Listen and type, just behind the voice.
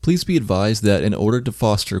Please be advised that in order to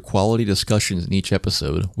foster quality discussions in each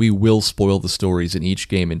episode, we will spoil the stories in each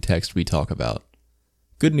game and text we talk about.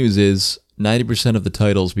 Good news is, 90% of the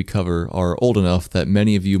titles we cover are old enough that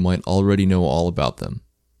many of you might already know all about them.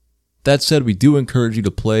 That said, we do encourage you to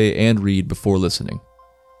play and read before listening.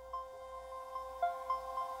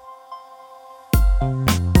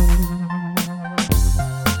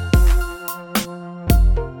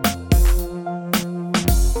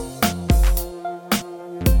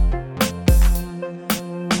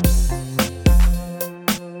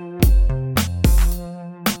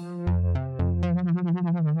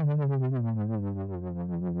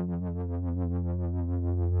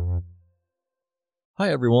 Hi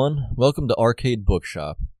everyone, welcome to Arcade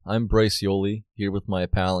Bookshop. I'm Bryce Yoli, here with my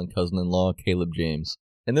pal and cousin-in-law, Caleb James.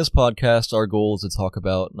 In this podcast, our goal is to talk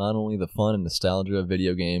about not only the fun and nostalgia of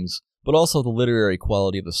video games, but also the literary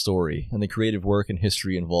quality of the story and the creative work and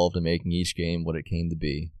history involved in making each game what it came to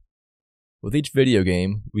be. With each video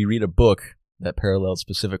game, we read a book that parallels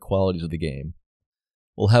specific qualities of the game.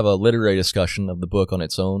 We'll have a literary discussion of the book on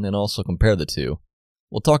its own and also compare the two.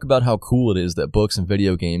 We'll talk about how cool it is that books and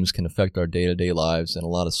video games can affect our day-to-day lives in a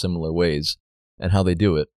lot of similar ways, and how they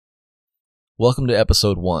do it. Welcome to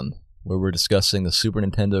Episode 1, where we're discussing the Super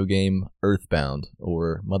Nintendo game Earthbound,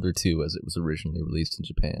 or Mother 2 as it was originally released in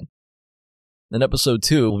Japan. In Episode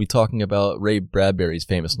 2, we'll be talking about Ray Bradbury's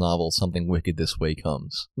famous novel, Something Wicked This Way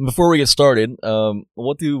Comes. And before we get started,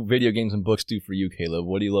 what do video games and books do for you, Caleb?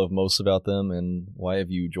 What do you love most about them, and why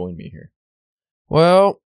have you joined me here?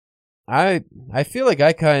 Well, I feel like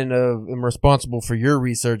I kind of am responsible for your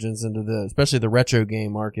resurgence into especially the retro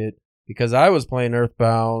game market, because I was playing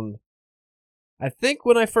Earthbound. I think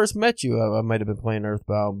when I first met you, I might have been playing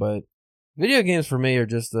Earthbound, but video games for me are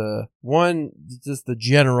just the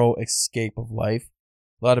general escape of life.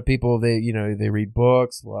 A lot of people, they read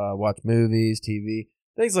books, watch movies, TV,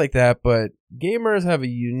 things like that, but gamers have a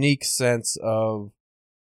unique sense of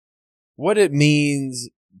what it means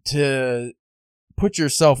to put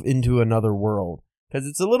yourself into another world, because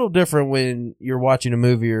it's a little different when you're watching a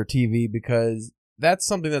movie or TV, because that's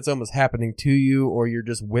something that's almost happening to you, or you're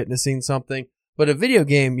just witnessing something. But a video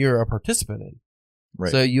game, you're a participant in,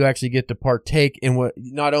 right? So you actually get to partake in what,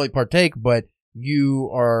 not only partake, but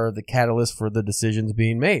you are the catalyst for the decisions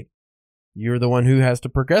being made. You're the one who has to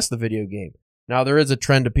progress the video game. Now, there is a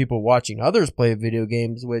trend of people watching others play video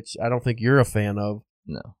games, which I don't think you're a fan of.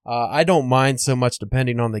 No. I don't mind so much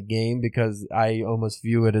depending on the game, because I almost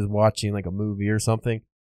view it as watching like a movie or something.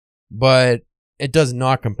 But it does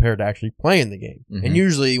not compare to actually playing the game. Mm-hmm. And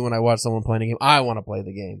usually when I watch someone playing a game, I want to play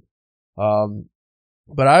the game.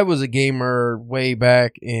 But I was a gamer way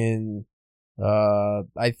back in,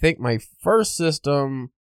 I think my first system,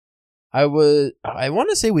 I want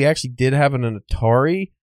to say we actually did have an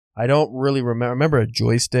Atari. I don't really remember. I remember a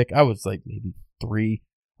joystick. I was like maybe 3.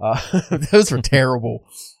 Those were terrible.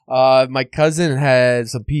 My cousin had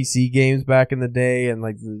some PC games back in the day, and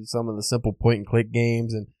like some of the simple point and click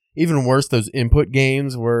games, and even worse, those input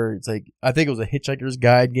games where it's like, I think it was a Hitchhiker's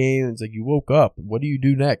Guide game. It's like, you woke up, what do you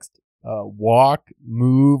do next? Walk,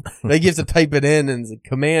 move. They get to type it in, and it's a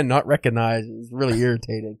command not recognized. It's really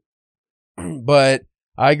irritating. But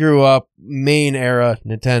I grew up main era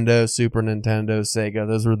Nintendo, Super Nintendo, Sega.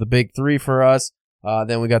 Those were the big 3 for us.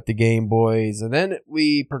 Then we got the Game Boys, and then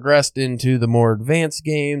we progressed into the more advanced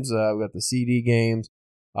games. We got the CD games.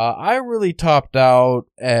 I really topped out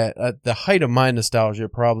at the height of my nostalgia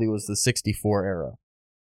probably was the 64 era,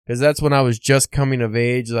 because that's when I was just coming of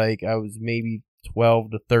age. Like, I was maybe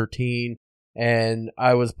 12 to 13, and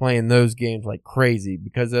I was playing those games like crazy,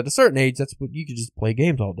 because at a certain age, that's what you could just play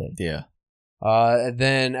games all day. Yeah. And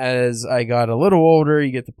then as I got a little older,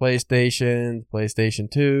 you get the PlayStation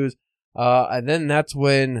 2s. And then that's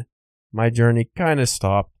when my journey kind of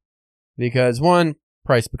stopped, because one,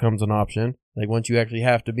 price becomes an option. Like, once you actually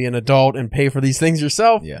have to be an adult and pay for these things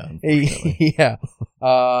yourself, yeah,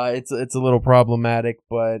 it's a little problematic.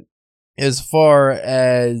 But as far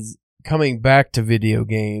as coming back to video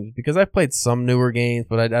games, because I've played some newer games,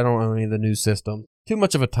 but I don't own any of the new systems. Too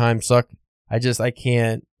much of a time suck. I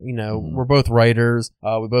can't, we're both writers.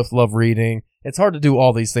 We both love reading. It's hard to do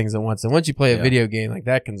all these things at once. And once you play a video game, like,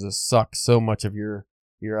 that can just suck so much of your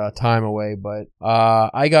time away. But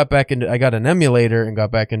I got an emulator and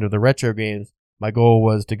got back into the retro games. My goal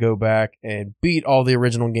was to go back and beat all the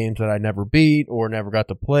original games that I never beat or never got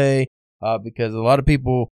to play, because a lot of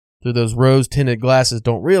people through those rose-tinted glasses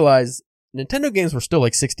don't realize Nintendo games were still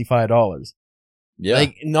like $65. Yeah.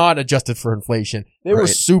 Like, not adjusted for inflation. They were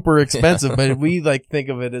super expensive, but we like think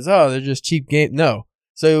of it as, oh, they're just cheap games. No.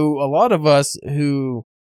 So a lot of us who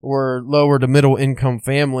were lower to middle income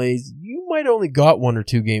families, you might only got 1 or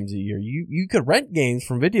 2 games a year. You could rent games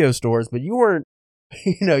from video stores, but you weren't,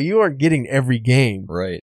 you weren't getting every game.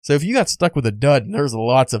 Right. So if you got stuck with a dud, and there's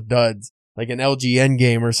lots of duds, like an LGN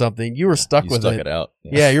game or something, you were stuck with it. Out.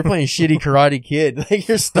 Yeah, you're playing shitty Karate Kid. Like,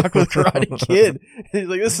 you're stuck with Karate Kid. He's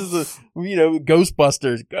like, this is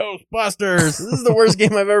Ghostbusters. This is the worst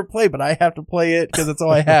game I've ever played, but I have to play it because that's all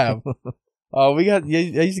I have. I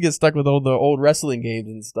used to get stuck with the old wrestling games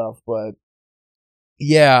and stuff, but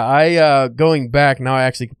yeah, going back now, I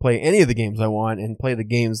actually can play any of the games I want and play the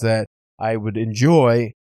games that I would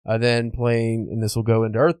enjoy. Then playing, and this will go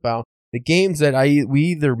into Earthbound, the games that we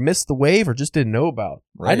either missed the wave or just didn't know about.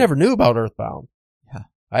 Right. I never knew about Earthbound. Yeah,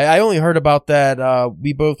 I only heard about that.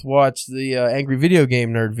 We both watched the Angry Video Game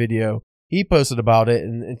Nerd video. He posted about it,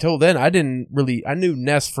 and until then, I knew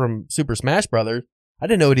Ness from Super Smash Brothers. I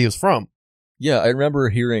didn't know what he was from. Yeah, I remember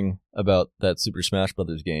hearing about that Super Smash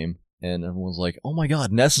Brothers game, and everyone was like, "Oh my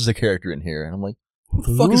God, Ness is a character in here," and I'm like, "Who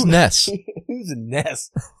the fuck is Ness? Who's a Ness?"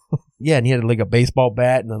 Yeah, and he had like a baseball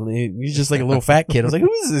bat, and he was just like a little fat kid. I was like,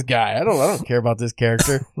 "Who is this guy? I don't care about this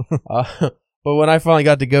character." But when I finally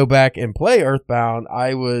got to go back and play Earthbound,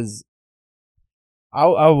 I will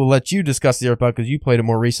let you discuss the Earthbound because you played it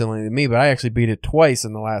more recently than me. But I actually beat it twice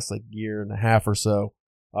in the last year and a half or so.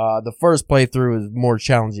 The first playthrough is more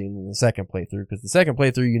challenging than the second playthrough because the second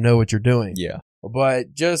playthrough you know what you're doing. Yeah, but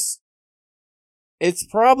it's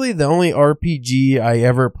probably the only RPG I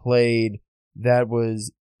ever played that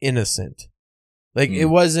was innocent. It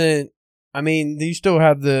wasn't, I mean, you still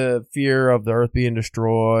have the fear of the Earth being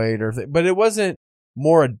destroyed, but it wasn't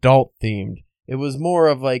more adult themed. It was more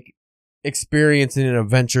of experiencing an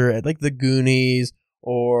adventure at the Goonies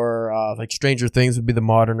or Stranger Things would be the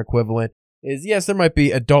modern equivalent. Yes, there might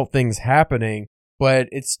be adult things happening, but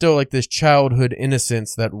it's still this childhood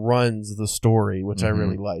innocence that runs the story, which I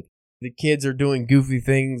really like. The kids are doing goofy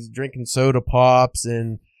things, drinking soda pops,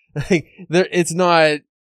 and it's not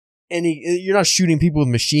you're not shooting people with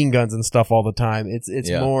machine guns and stuff all the time. It's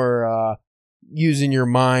more using your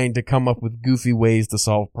mind to come up with goofy ways to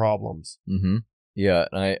solve problems. Mm-hmm. Yeah,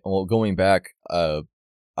 and going back,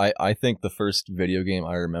 I think the first video game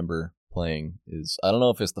I remember playing is, I don't know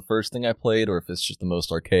if it's the first thing I played or if it's just the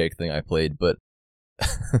most archaic thing I played, but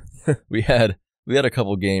we had a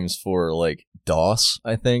couple games for DOS,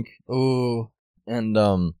 I think. Ooh.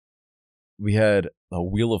 And we had a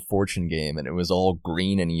Wheel of Fortune game, and it was all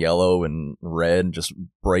green and yellow and red, just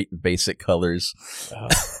bright basic colors. I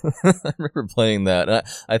remember playing that. And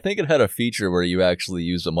I think it had a feature where you actually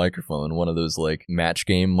used a microphone, one of those match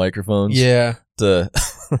game microphones. Yeah.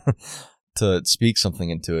 To speak something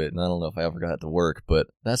into it, and I don't know if I ever got it to work, but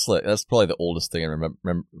that's probably the oldest thing I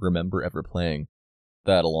remember ever playing.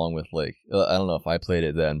 That along with I don't know if I played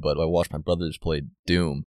it then, but I watched my brothers play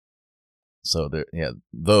Doom. So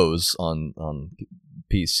those on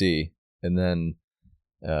PC, and then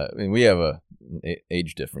we have a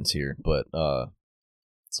age difference here, but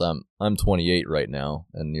so I'm 28 right now,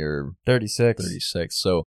 and you're 36. 36.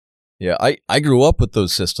 So yeah, I grew up with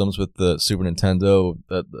those systems, with the Super Nintendo,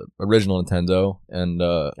 the original Nintendo, and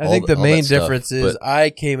I think the main difference is I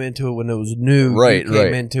came into it when it was new. Right, you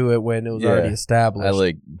came into it when it was already established.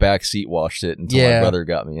 I backseat watched it until my brother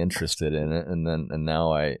got me interested in it, and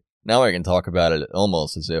now I can talk about it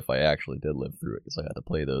almost as if I actually did live through it because I had to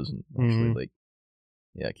play those and actually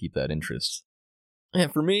keep that interest.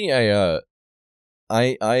 And for me, I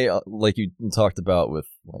like you talked about with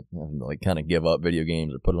kind of give up video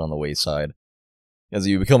games or put it on the wayside. As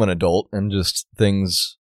you become an adult and just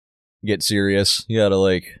things get serious, you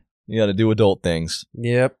gotta do adult things.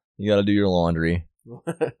 Yep. You gotta do your laundry.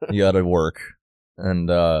 You gotta work. And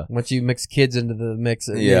once you mix kids into the mix,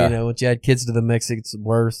 once you add kids to the mix, it's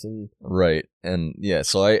worse. And right, and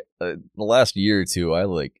so I the last year or two,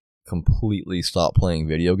 I completely stopped playing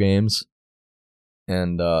video games,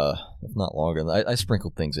 and if not longer, I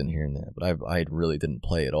sprinkled things in here and there, but I really didn't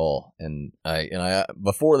play at all. And I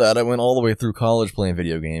before that, I went all the way through college playing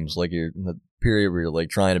video games, you're in the period where you're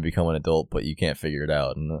trying to become an adult, but you can't figure it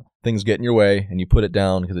out, and things get in your way, and you put it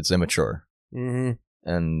down because it's immature. Mm-hmm.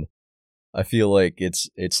 And I feel it's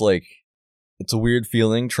a weird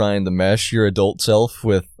feeling trying to mesh your adult self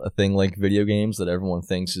with a thing like video games that everyone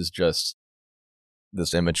thinks is just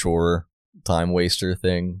this immature time waster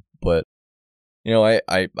thing. But I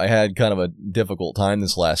had kind of a difficult time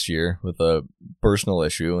this last year with a personal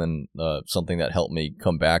issue, and something that helped me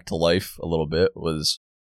come back to life a little bit was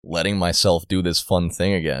letting myself do this fun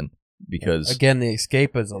thing again. Because again, the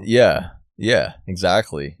escapism. Yeah,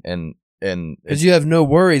 exactly. And because you have no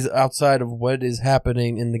worries outside of what is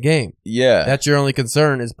happening in the game. Yeah. That's your only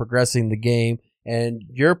concern, is progressing the game and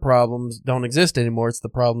your problems don't exist anymore. It's the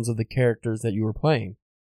problems of the characters that you were playing.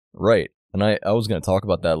 Right. And I was going to talk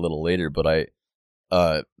about that a little later, but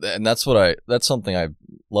and that's something I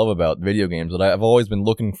love about video games, that I've always been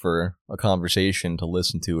looking for a conversation to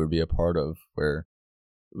listen to or be a part of where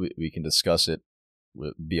we can discuss it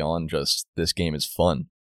beyond just this game is fun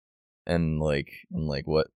and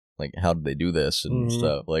what, like, how did they do this and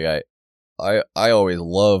stuff. Like, I always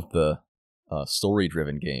loved the story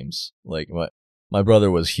driven games. Like, my brother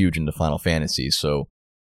was huge into Final Fantasy, so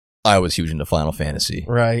I was huge into Final Fantasy.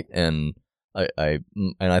 Right. And I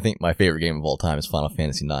think my favorite game of all time is Final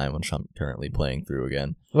Fantasy IX, which I'm currently playing through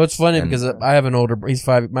again. Well, it's funny because I have an older.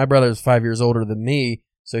 My brother's 5 years older than me,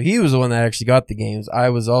 so he was the one that actually got the games. I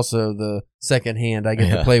was also the second hand. I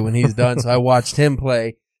get to play when he's done, so I watched him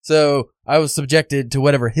play. So I was subjected to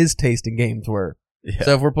whatever his taste in games were. Yeah.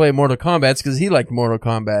 So if we're playing Mortal Kombat, it's because he liked Mortal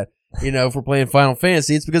Kombat. If we're playing Final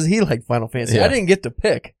Fantasy, it's because he liked Final Fantasy. Yeah. I didn't get to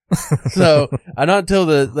pick. So, not until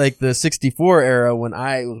the 64 era when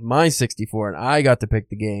it was my 64 and I got to pick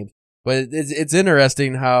the games. But it's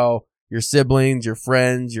interesting how your siblings, your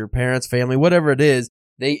friends, your parents, family, whatever it is,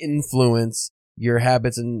 they influence your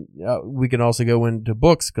habits. And we can also go into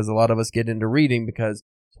books because a lot of us get into reading because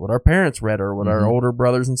it's what our parents read or what our older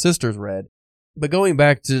brothers and sisters read. But going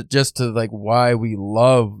back to like why we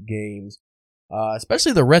love games,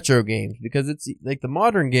 especially the retro games, because it's like the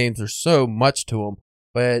modern games, there's so much to them,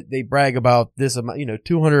 but they brag about this amount,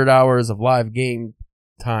 200 hours of live game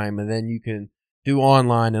time, and then you can do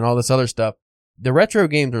online and all this other stuff. The retro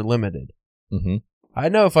games are limited. Mm-hmm. I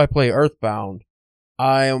know if I play Earthbound,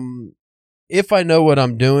 if I know what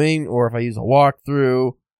I'm doing, or if I use a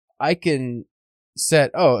walkthrough, I can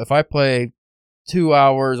set, if I play 2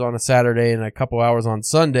 hours on a Saturday and a couple hours on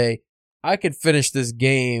Sunday, I could finish this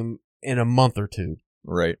game in a month or two.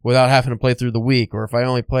 Right. Without having to play through the week, or if I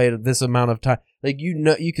only played this amount of time. Like,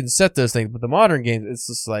 you can set those things, but the modern games, it's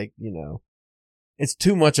just like, it's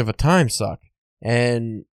too much of a time suck.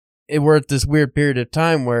 And we're at this weird period of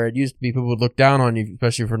time where it used to be people would look down on you,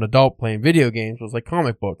 especially for an adult playing video games. It was like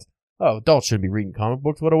comic books. Oh, adults shouldn't be reading comic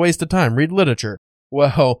books. What a waste of time. Read literature.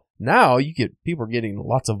 Well, now people are getting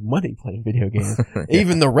lots of money playing video games. Yeah.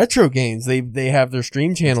 Even the retro games, they have their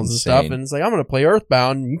stream channels and stuff, and it's like, I'm going to play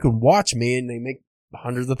Earthbound, and you can watch me, and they make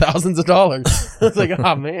hundreds of thousands of dollars. It's like,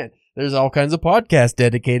 oh man, there's all kinds of podcasts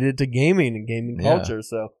dedicated to gaming and gaming culture.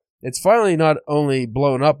 So it's finally not only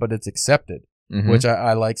blown up, but it's accepted, which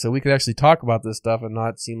I like. So we could actually talk about this stuff and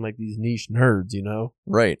not seem like these niche nerds,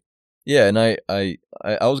 Right. Yeah, and I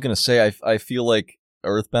was going to say, I feel like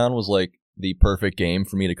Earthbound was like the perfect game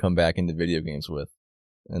for me to come back into video games with.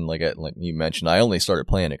 And like you mentioned, I only started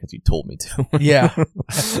playing it because you told me to. Yeah.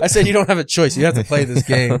 I said you don't have a choice. You have to play this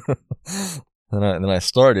game. And then I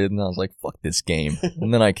started, and I was like, fuck this game.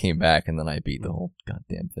 And then I came back, and then I beat the whole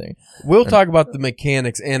goddamn thing. We'll talk about the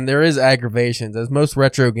mechanics, and there is aggravations. As most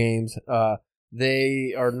retro games,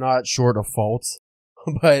 they are not short of faults.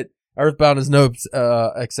 But Earthbound is no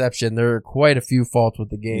exception. There are quite a few faults with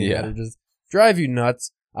the game that are just drive you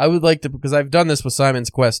nuts. I would like to, because I've done this with Simon's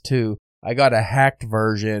Quest 2, I got a hacked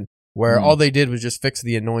version where all they did was just fix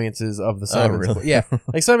the annoyances of the Simon's Quest. Yeah.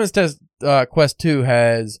 Like Simon's Quest 2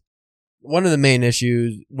 has one of the main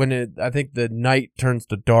issues when I think the night turns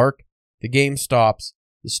to dark, the game stops,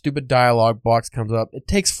 the stupid dialogue box comes up. It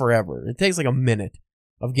takes forever. It takes like a minute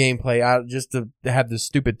of gameplay out just to have this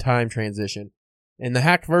stupid time transition. In the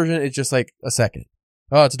hacked version, it's just like a second.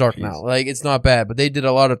 Oh, it's dark now. Like, it's not bad, but they did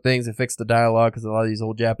a lot of things to fix the dialogue because a lot of these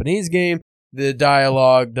old Japanese games, the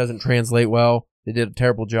dialogue doesn't translate well. They did a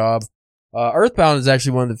terrible job. Earthbound is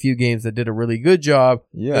actually one of the few games that did a really good job.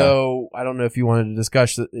 Yeah. Though, I don't know if you wanted to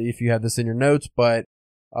discuss if you had this in your notes, but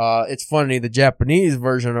it's funny. The Japanese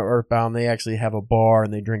version of Earthbound, they actually have a bar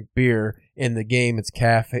and they drink beer. In the game, it's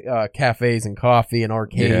cafes and coffee and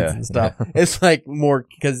arcades and stuff. Yeah. It's like more,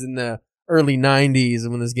 because in the early 90s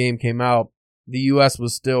when this game came out, the U.S.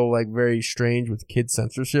 was still like very strange with kid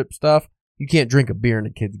censorship stuff. You can't drink a beer in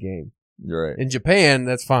a kid's game. Right. In Japan,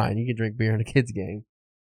 that's fine. You can drink beer in a kid's game.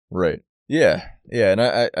 Right. Yeah. Yeah. And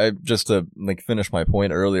I just to like finish my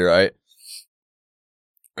point earlier,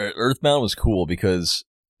 Earthbound was cool because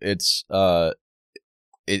it's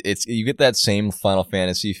you get that same Final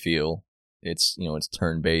Fantasy feel. It's it's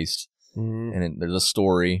turn based, and there's a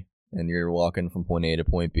story, and you're walking from point A to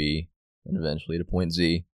point B, and eventually to point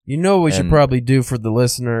Z. You know what we should probably do for the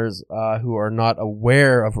listeners who are not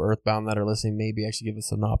aware of Earthbound that are listening, maybe actually give a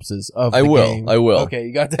synopsis of the game. I will. Okay,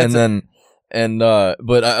 you got that.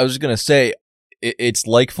 But I was just going to say, it's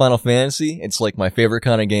like Final Fantasy. It's like my favorite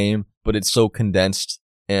kind of game, but it's so condensed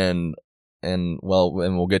and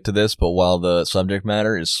we'll get to this, but while the subject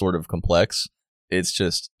matter is sort of complex,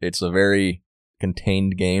 it's a very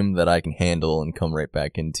contained game that I can handle and come right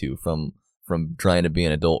back into from trying to be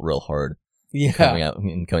an adult real hard. Yeah. Coming out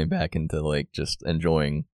and coming back into like just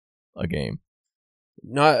enjoying a game.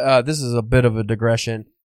 Not this is a bit of a digression.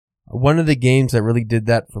 One of the games that really did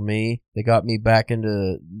that for me, that got me back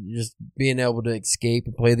into just being able to escape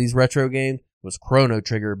and play these retro games, was Chrono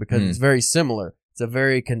Trigger, because it's very similar. It's a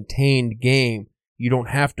very contained game. You don't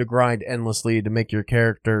have to grind endlessly to make your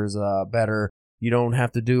characters better. You don't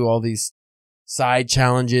have to do all these side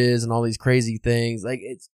challenges and all these crazy things. Like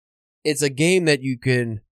it's a game that you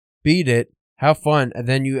can beat it, have fun, and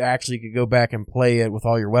then you actually could go back and play it with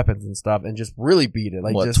all your weapons and stuff and just really beat it.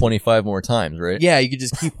 Like what, just 25 more times, right? Yeah, you could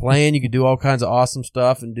just keep playing. You could do all kinds of awesome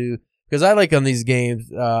stuff and do, because I like on these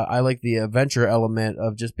games, I like the adventure element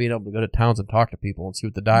of just being able to go to towns and talk to people and see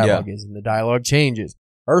what the dialogue is, and the dialogue changes.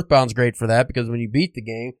 Earthbound's great for that, because when you beat the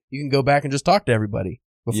game, you can go back and just talk to everybody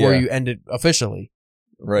before you end it officially.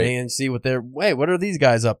 Right. And see what what are these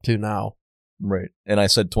guys up to now? Right. And I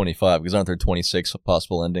said 25 because aren't there 26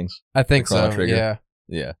 possible endings? I think so. Trigger? Yeah.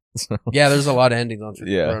 Yeah. Yeah, there's a lot of endings on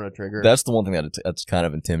Chrono Trigger. That's the one thing that's kind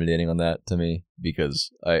of intimidating on that to me,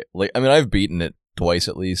 because I've beaten it twice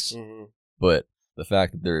at least, but the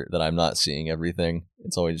fact that I'm not seeing everything,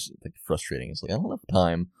 it's always like frustrating. It's like I don't have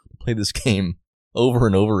time to play this game over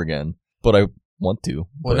and over again, but I want to.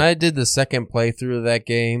 When I did the second playthrough of that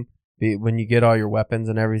game, when you get all your weapons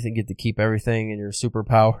and everything, get to keep everything, and you're super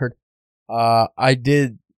powered. I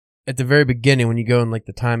did at the very beginning when you go in like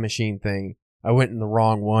the time machine thing. I went in the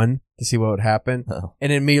wrong one to see what would happen,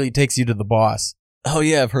 and it immediately takes you to the boss. Oh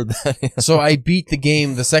yeah, I've heard that. So I beat the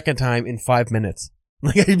game the second time in 5 minutes.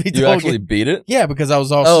 Like I beat you actually beat it? Yeah, because I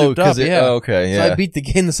was all souped up. Okay, yeah. So I beat the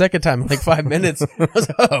game the second time in like 5 minutes. I was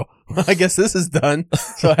like, well, I guess this is done.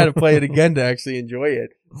 So I had to play it again to actually enjoy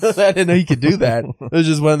it. I didn't know you could do that. It was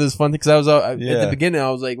just one of those fun things. At the beginning,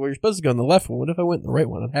 I was like, well, you're supposed to go in the left one. What if I went in the right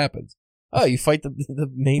one? What happens? Oh, you fight the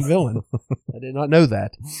main villain. I did not know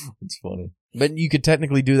that. It's funny. But you could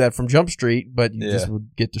technically do that from Jump Street, but you just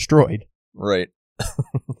would get destroyed. Right.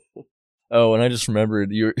 Oh, and I just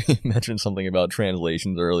remembered you mentioned something about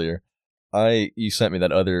translations earlier. You sent me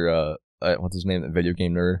that other what's his name? That video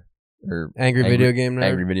game nerd or Angry Video Game Nerd.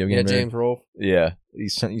 Angry Video Game Nerd. James Rolfe. Yeah, you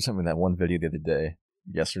sent me that one video the other day.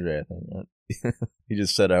 Yesterday, I think. He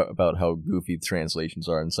just said about how goofy translations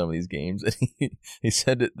are in some of these games. And he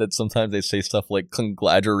said that sometimes they say stuff like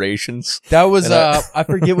congratulations. That was I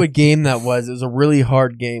forget what game that was. It was a really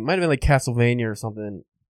hard game. Might have been like Castlevania or something.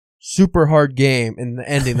 Super hard game, and the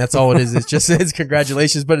ending, that's all it is. It just says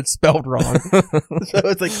congratulations, but it's spelled wrong. So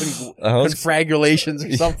it's like congratulations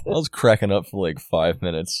or something. I was cracking up for like 5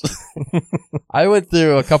 minutes. I went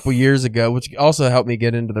through a couple years ago, which also helped me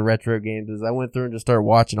get into the retro games, is I went through and just started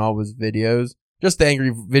watching all of his videos. Just the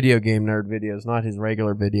Angry Video Game Nerd videos, not his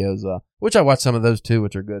regular videos, which I watched some of those too,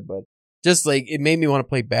 which are good, but just like it made me want to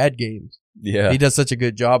play bad games. Yeah. He does such a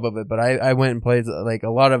good job of it, but I went and played like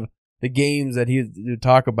a lot of the games that he would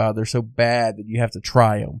talk about. They're so bad that you have to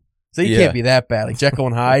try them. So you can't be that bad. Like Jekyll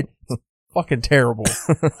and Hyde, it's fucking terrible.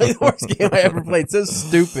 Like the worst game I ever played. So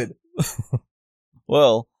stupid.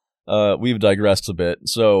 Well, we've digressed a bit.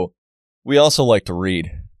 So we also like to read.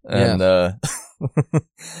 And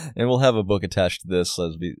and we'll have a book attached to this,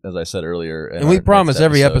 as I said earlier. And we promise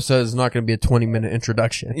every episode is not going to be a 20-minute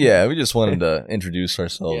introduction. Yeah, we just wanted to introduce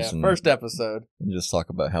ourselves. Yeah, first episode. And just talk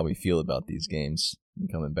about how we feel about these games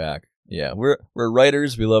and coming back. Yeah, we're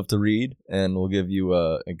writers. We love to read, and we'll give you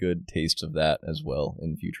a good taste of that as well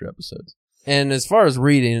in future episodes. And as far as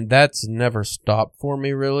reading, that's never stopped for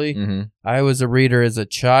me, really. Mm-hmm. I was a reader as a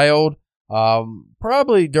child.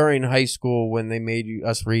 Probably during high school when they made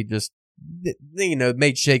us read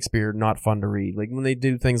made Shakespeare not fun to read. Like when they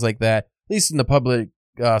do things like that, at least in the public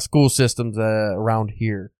school systems around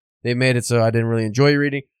here, they made it so I didn't really enjoy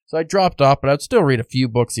reading. So I dropped off, but I'd still read a few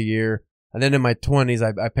books a year. And then in my 20s,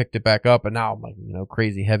 I picked it back up, and now I'm like,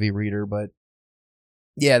 crazy heavy reader. But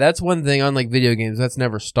yeah, that's one thing. Unlike video games, that's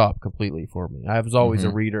never stopped completely for me. I was always a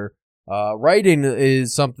reader. Writing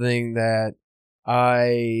is something that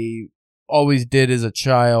I always did as a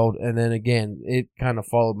child, and then again, it kind of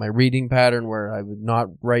followed my reading pattern where I would not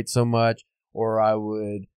write so much, or I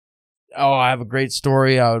would, I have a great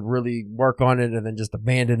story, I would really work on it and then just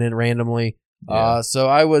abandon it randomly. Yeah. So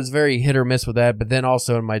I was very hit or miss with that, but then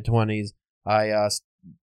also in my 20s, I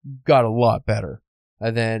got a lot better.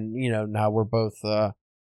 And then, now we're both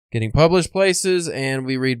getting published places, and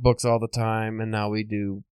we read books all the time, and now we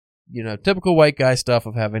do typical white guy stuff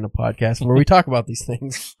of having a podcast where we talk about these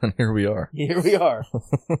things. And here we are.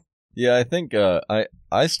 Yeah, I think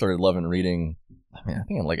I started loving reading, I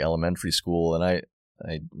think in like elementary school, and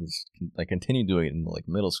I continued doing it in like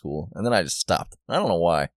middle school, and then I just stopped. I don't know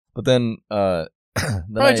why, but then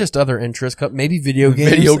probably just other interests, maybe video games.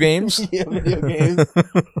 Video games, yeah, video games.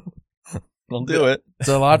 I'll do it. It's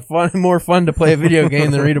a lot more fun to play a video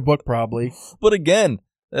game than read a book, probably. But again,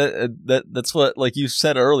 that's what, like you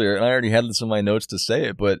said earlier, and I already had this in my notes to say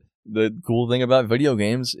it. But the cool thing about video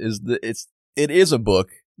games is that it is a book,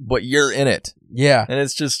 but you're in it. Yeah, and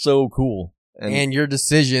it's just so cool. And your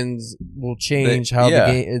decisions will change how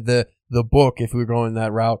the book, if we're going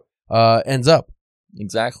that route, ends up.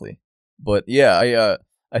 Exactly. But yeah,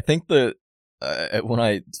 I think when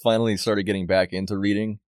I finally started getting back into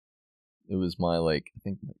reading, it was my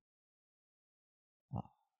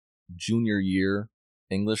junior year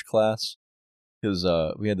English class, because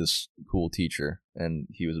we had this cool teacher and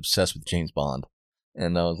he was obsessed with James Bond,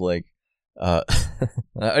 and I was like, I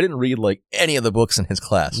didn't read like any of the books in his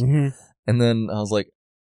class, mm-hmm. And then I was like,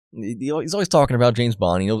 he's always talking about James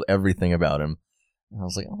Bond. He knows everything about him, and I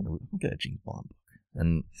was like, I want to get a James Bond book,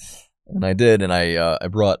 and I did, and I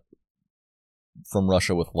brought From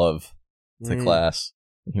Russia with Love to class.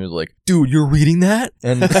 And he was like, "Dude, you're reading that?"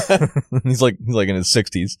 And he's like in his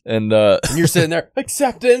 60s, and you're sitting there,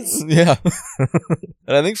 acceptance. Yeah.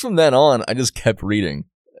 And I think from then on, I just kept reading,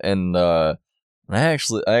 and I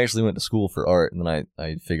actually went to school for art, and then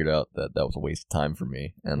I figured out that was a waste of time for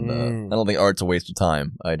me, and I don't think art's a waste of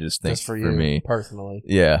time. I just think for me personally,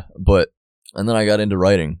 yeah. And then I got into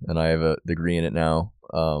writing, and I have a degree in it now.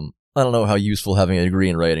 I don't know how useful having a degree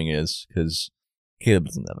in writing is, because Caleb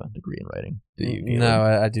doesn't have a degree in writing. Do you, Caleb? No,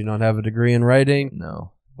 I do not have a degree in writing.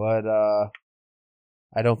 No. But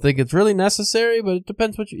I don't think it's really necessary, but it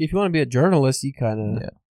depends if you want to be a journalist, you kind of,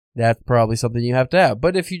 that's probably something you have to have.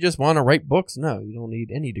 But if you just want to write books, no, you don't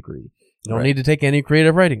need any degree. You don't need to take any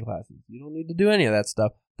creative writing classes. You don't need to do any of that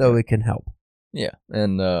stuff, though it can help. Yeah,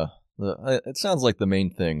 and it sounds like the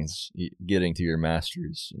main thing is getting to your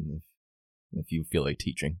master's, if you feel like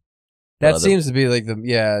teaching. That seems to be like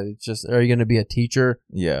it's just, are you going to be a teacher?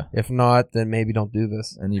 Yeah. If not, then maybe don't do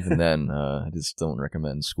this. And even then, I just don't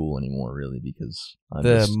recommend school anymore, really, because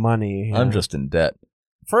money. I'm just in debt.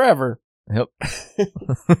 Forever. Yep.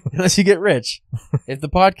 Unless you get rich. If the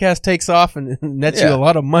podcast takes off and nets you a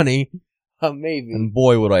lot of money, maybe. And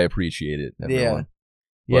boy, would I appreciate it, everyone.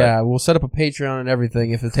 Yeah, we'll set up a Patreon and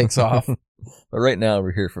everything if it takes off. But right now,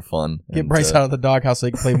 we're here for fun. Get Bryce out of the doghouse so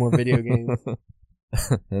he can play more video games.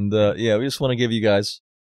 And we just want to give you guys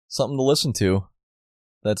something to listen to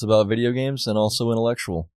that's about video games and also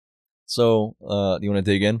intellectual. So, do you want to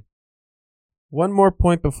dig in? One more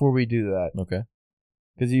point before we do that. Okay.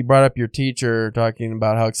 Because you brought up your teacher talking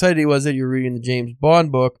about how excited he was that you were reading the James Bond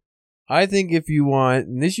book. I think if you want,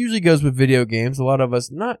 and this usually goes with video games, a lot of us,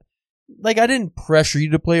 I didn't pressure you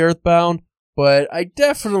to play Earthbound, but I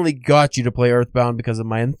definitely got you to play Earthbound because of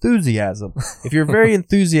my enthusiasm. If you're very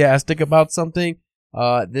enthusiastic about something,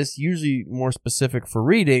 this usually more specific for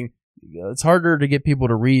reading, it's harder to get people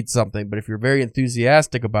to read something, but if you're very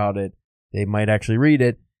enthusiastic about it, they might actually read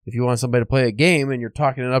it. If you want somebody to play a game and you're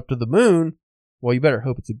talking it up to the moon, well, you better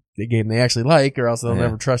hope it's a game they actually like, or else they'll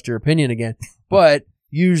never trust your opinion again. But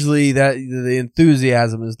usually the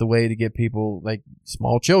enthusiasm is the way to get people, like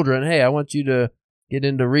small children, hey, I want you to get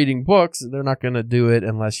into reading books. They're not going to do it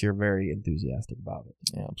unless you're very enthusiastic about it.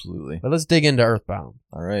 Yeah, absolutely. But let's dig into Earthbound.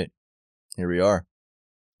 All right. Here we are.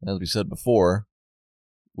 As we said before,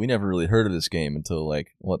 we never really heard of this game until,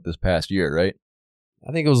 this past year, right?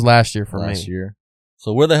 I think it was last year for me. Last year.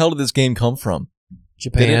 So where the hell did this game come from?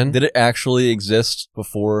 Japan. Did it actually exist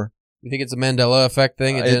before? You think it's a Mandela effect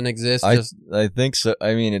thing? It didn't exist? I think so.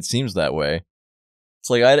 I mean, it seems that way. It's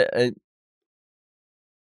like, I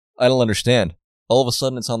don't understand. All of a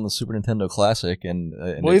sudden, it's on the Super Nintendo Classic, and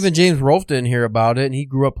well, even James Rolfe didn't hear about it, and he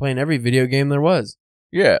grew up playing every video game there was.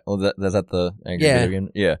 Yeah, well, that's at the angry video game.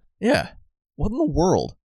 Yeah, yeah. What in the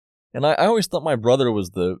world? And I always thought my brother was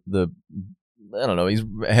the I don't know. He's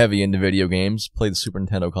heavy into video games. Played the Super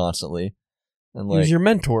Nintendo constantly, and he was your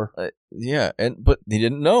mentor. Yeah, but he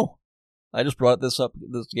didn't know. I just brought this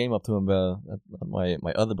game up to him at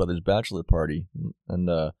my other brother's bachelor party,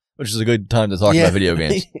 and which is a good time to talk about video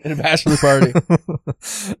games. At a bachelor party.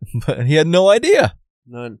 But he had no idea.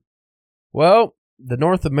 None. Well, the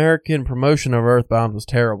North American promotion of Earthbound was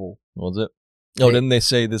terrible. Was it? Oh, didn't they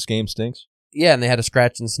say this game stinks? Yeah, and they had a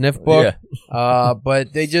scratch and sniff book. Yeah.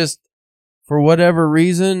 But they just, for whatever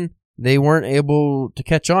reason, they weren't able to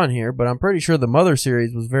catch on here. But I'm pretty sure the Mother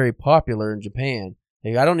series was very popular in Japan.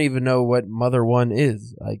 I don't even know what Mother 1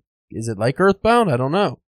 is. Is it like Earthbound? I don't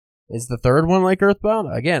know. Is the third one like Earthbound?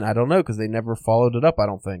 Again, I don't know because they never followed it up, I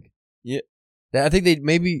don't think. Yeah. I think they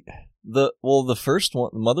maybe... The first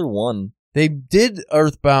one, Mother 1, They did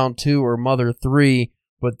Earthbound 2 or Mother 3,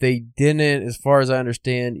 but they didn't, as far as I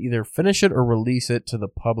understand, either finish it or release it to the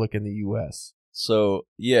public in the U.S. So,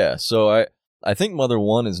 yeah. So, I think Mother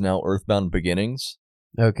 1 is now Earthbound Beginnings.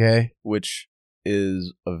 Okay. Which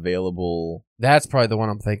is available... That's probably the one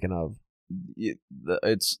I'm thinking of.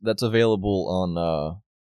 That's available on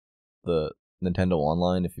the Nintendo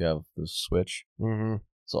Online if you have the Switch. Mm-hmm.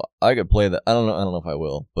 So I could play that. I don't know if I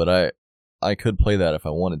will, but I could play that if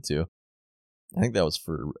I wanted to. I think that was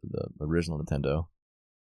for the original Nintendo.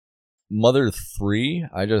 Mother 3,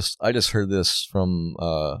 I just heard this from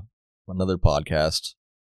another podcast.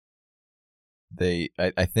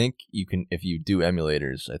 I think you can, if you do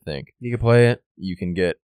emulators, I think you can play it. You can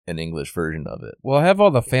get an English version of it. Well, I have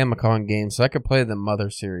all the Famicom games, so I could play the Mother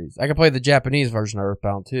series. I could play the Japanese version of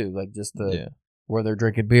Earthbound too, like just where they're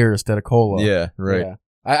drinking beer instead of cola. Yeah, right. Yeah.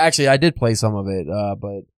 I did play some of it,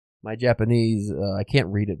 but my Japanese, I can't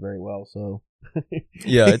read it very well, so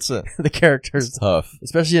yeah, it's the characters it's tough,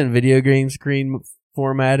 especially in video game screen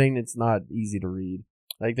formatting. It's not easy to read.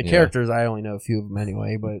 Like the characters, I only know a few of them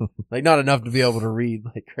anyway, but like not enough to be able to read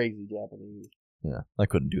like crazy Japanese. Yeah, I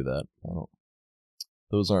couldn't do that. I don't.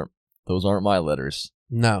 Those aren't my letters.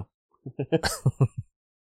 No.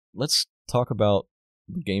 Let's talk about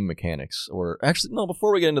the game mechanics, or actually, no.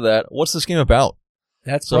 Before we get into that, what's this game about?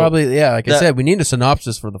 That's probably like I said, we need a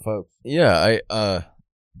synopsis for the folks. Yeah,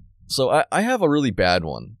 So I have a really bad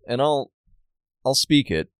one, and I'll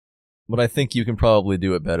speak it, but I think you can probably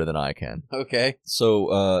do it better than I can. Okay.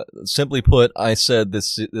 So, simply put, I said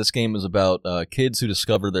this game is about kids who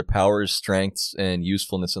discover their powers, strengths, and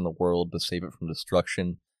usefulness in the world to save it from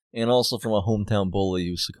destruction, and also from a hometown bully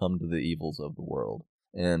who succumbed to the evils of the world.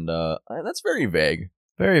 And that's very vague.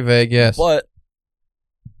 Very vague, yes. But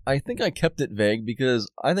I think I kept it vague because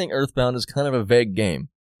I think Earthbound is kind of a vague game.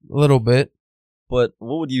 A little bit. But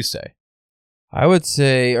what would you say? I would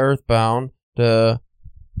say Earthbound for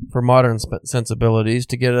modern sensibilities,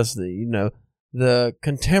 to get us the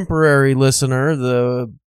contemporary listener,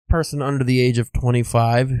 the person under the age of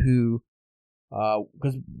 25 who,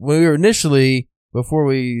 because we were initially, before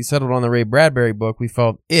we settled on the Ray Bradbury book, we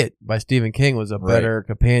felt It by Stephen King was a better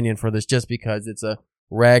companion for this, just because it's a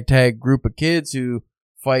ragtag group of kids who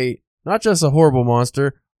fight not just a horrible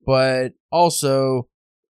monster, but also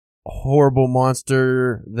a horrible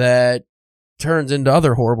monster that turns into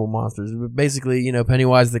other horrible monsters. Basically,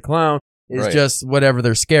 Pennywise the Clown is just whatever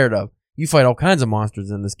they're scared of. You fight all kinds of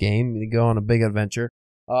monsters in this game. You go on a big adventure.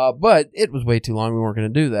 But it was way too long. We weren't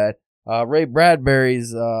going to do that. Ray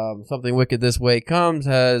Bradbury's Something Wicked This Way Comes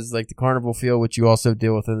has like the carnival feel, which you also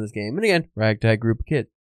deal with in this game. And again, ragtag group of kids.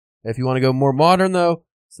 If you want to go more modern, though,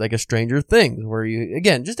 it's like a Stranger Things, where you,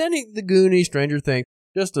 again, just the Goonies, Stranger Things,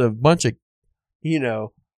 just a bunch of,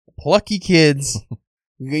 plucky kids,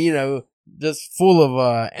 just full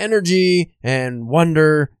of energy and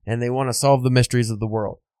wonder, and they want to solve the mysteries of the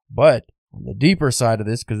world. But on the deeper side of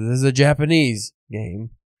this, because this is a Japanese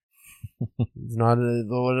game, it's not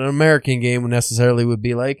what an American game necessarily would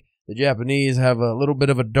be like. The Japanese have a little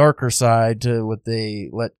bit of a darker side to what they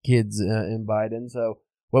let kids imbibe in. So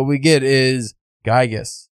what we get is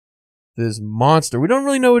Gygus, this monster. We don't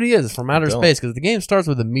really know what he is from outer space, because the game starts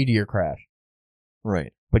with a meteor crash.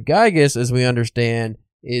 Right. But Gygus, as we understand,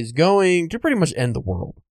 is going to pretty much end the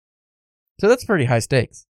world. So that's pretty high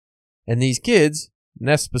stakes. And these kids,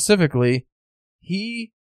 Ness specifically,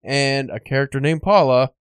 he and a character named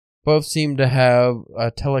Paula both seem to have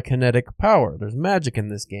a telekinetic power. There's magic in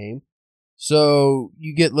this game. So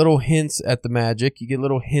you get little hints at the magic. You get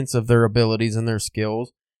little hints of their abilities and their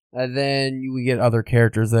skills. And then we get other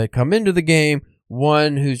characters that come into the game.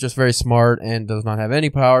 One who's just very smart and does not have any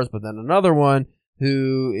powers, but then another one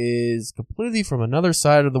who is completely from another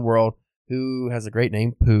side of the world, who has a great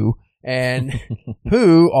name, Pooh. And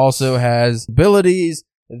Pooh also has abilities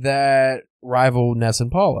that rival Ness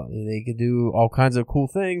and Paula. They can do all kinds of cool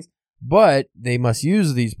things, but they must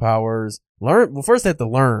use these powers. First they have to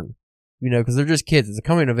learn, because they're just kids. It's a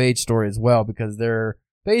coming of age story as well, because they're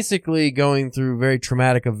basically going through very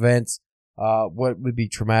traumatic events. What would be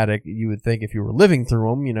traumatic, you would think, if you were living through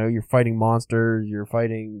them. You're fighting monsters, you're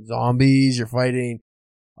fighting zombies, you're fighting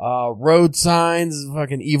road signs,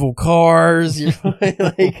 fucking evil cars, you're fighting,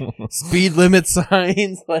 like speed limit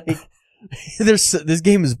signs. Like, this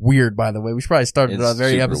game is weird, by the way. We should probably start it on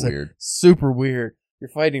very episode. Weird. Super weird. You're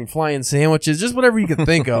fighting flying sandwiches, just whatever you can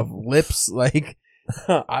think of. Lips, like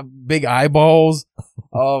big eyeballs.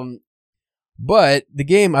 But the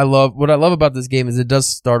game what I love about this game is it does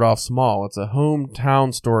start off small. It's a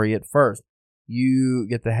hometown story at first. You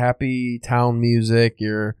get the happy town music.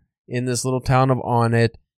 You're in this little town of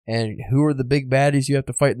Onnit. And who are the big baddies you have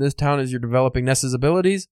to fight in this town as you're developing Ness's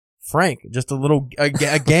abilities? Frank, just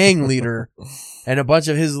a gang leader, and a bunch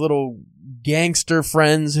of his little gangster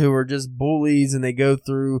friends who are just bullies, and they go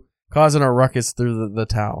through causing a ruckus through the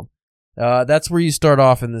town. That's where you start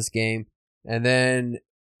off in this game. And then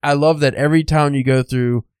I love that every town you go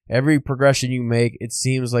through, every progression you make, it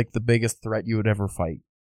seems like the biggest threat you would ever fight.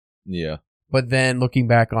 Yeah. But then looking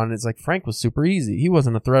back on it, it's like Frank was super easy. He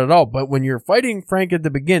wasn't a threat at all. But when you're fighting Frank at the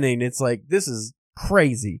beginning, it's like, this is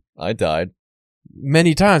crazy. I died.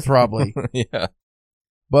 Many times, probably. Yeah.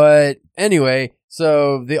 But anyway,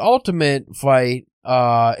 so the ultimate fight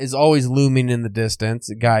is always looming in the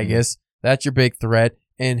distance. Gygus, that's your big threat.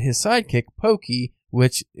 And his sidekick, Pokey,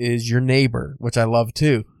 which is your neighbor, which I love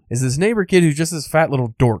too, is this neighbor kid who's just this fat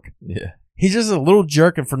little dork. Yeah. He's just a little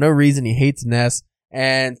jerk, and for no reason, he hates Ness.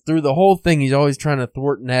 And through the whole thing, he's always trying to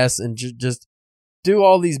thwart Ness and just do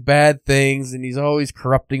all these bad things, and he's always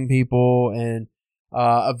corrupting people, and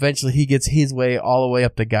eventually he gets his way all the way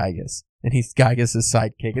up to Gygus, and he's Gygus'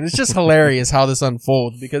 sidekick. And it's just hilarious how this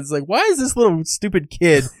unfolds, because it's like, why is this little stupid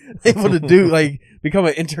kid able to become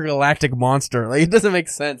an intergalactic monster? Like, it doesn't make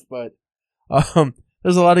sense, but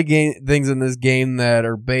there's a lot of things in this game that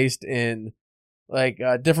are based in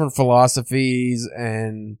different philosophies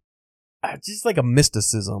and just like a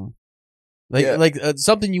mysticism,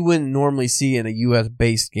 something you wouldn't normally see in a US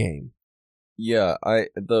based game. Yeah,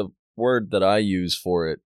 the word that I use for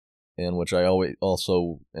it, and which I always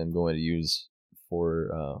also am going to use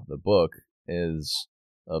for the book, is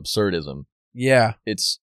absurdism. Yeah, it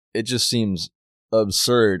just seems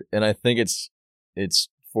absurd, and I think it's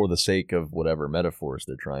for the sake of whatever metaphors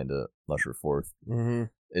they're trying to usher forth. Mm-hmm.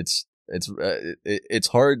 It's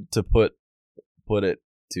hard to put it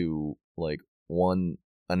to like one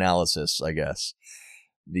analysis, I guess,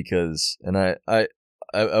 because, and I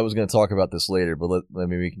was going to talk about this later, but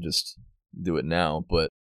maybe we can just do it now.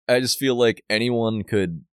 But I just feel like anyone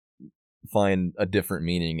could find a different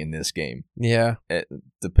meaning in this game. Yeah,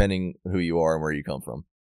 depending who you are and where you come from.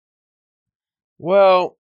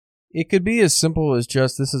 Well, it could be as simple as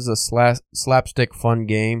just, this is a slapstick fun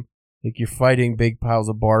game. Like, you're fighting big piles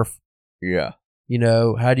of barf. Yeah. You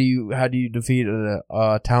know, how do you defeat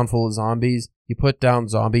a town full of zombies? You put down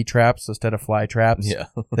zombie traps instead of fly traps. Yeah.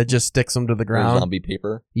 That just sticks them to the ground. Or zombie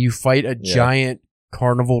paper. You fight a giant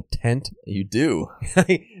carnival tent. You do.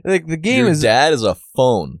 Like, the game Your dad is a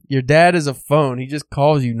phone. Your dad is a phone. He just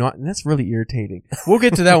calls you and that's really irritating. We'll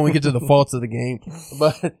get to that when we get to the faults of the game.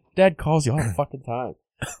 But Dad calls you all the fucking time.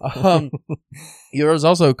 There's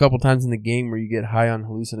also a couple times in the game where you get high on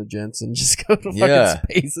hallucinogens and just go to fucking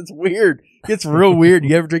space. It's weird. It gets real weird.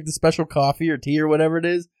 You ever drink the special coffee or tea or whatever it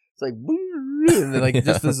is? It's like, and then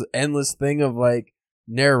just this endless thing of like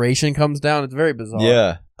narration comes down. It's very bizarre.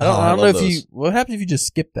 Yeah. I don't know if what happens if you just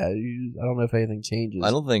skip that? I don't know if anything changes.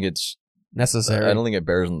 I don't think it's necessary. I don't think it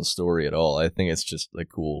bears on the story at all. I think it's just a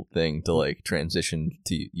cool thing to like transition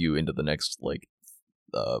to you into the next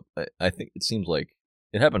I think it seems like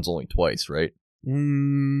it happens only twice, right?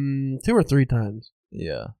 2 or 3 times.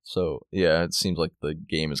 Yeah. So, yeah, it seems like the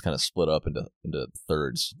game is kind of split up into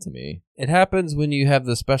thirds to me. It happens when you have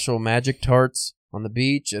the special magic tarts on the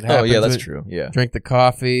beach. It happens that's true. Yeah. Drink the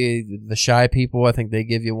coffee. The shy people, I think they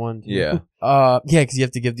give you one. Too. Yeah. Because you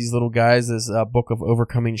have to give these little guys this book of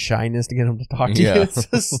overcoming shyness to get them to talk to you. It's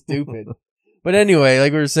so stupid. But anyway,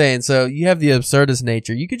 like we were saying, so you have the absurdist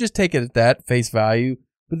nature. You could just take it at that face value.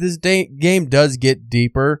 But this game does get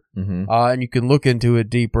deeper, and you can look into it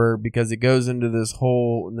deeper because it goes into this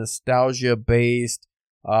whole nostalgia-based,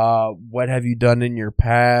 what have you done in your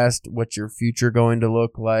past, what's your future going to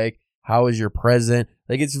look like, how is your present.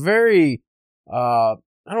 Like, it's very, I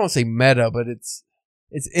don't want to say meta, but it's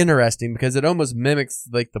interesting because it almost mimics,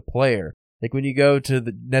 like, the player. Like, when you go to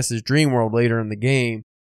the Ness's Dream World later in the game,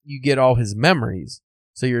 you get all his memories.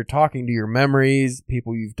 So you're talking to your memories,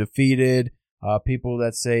 people you've defeated, people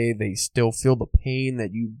that say they still feel the pain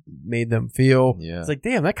that you made them feel. Yeah. It's like,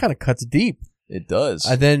 damn, that kind of cuts deep. It does.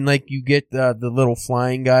 And then, like, you get the little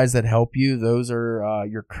flying guys that help you. Those are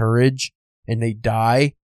your courage, and they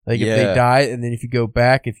die. Like, if they die, and then if you go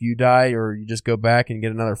back, if you die, or you just go back and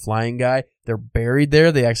get another flying guy, they're buried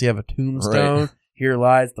there. They actually have a tombstone. Right. Here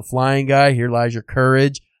lies the flying guy. Here lies your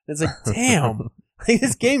courage. And it's like, damn. Like,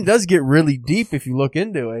 this game does get really deep if you look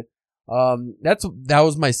into it. That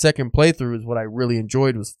was my second playthrough, is what I really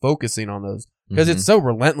enjoyed, was focusing on those, because it's so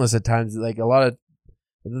relentless at times. Like, a lot of,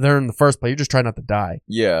 they're in the first play, you're just trying not to die.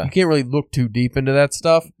 Yeah. You can't really look too deep into that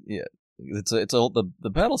stuff. Yeah.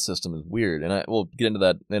 The battle system is weird, and we'll get into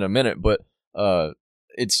that in a minute, but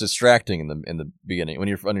it's distracting in the beginning when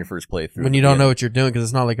you're on your first playthrough. When you don't know what you're doing, because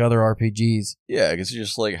it's not like other RPGs. Yeah, because you're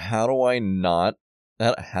just like, how do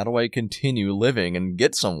I continue living and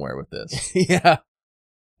get somewhere with this? Yeah.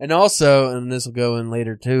 And also, and this will go in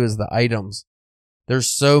later too, is the items. There's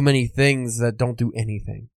so many things that don't do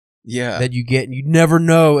anything. Yeah. That you get, and you never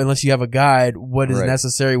know unless you have a guide what is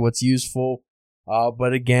necessary, what's useful.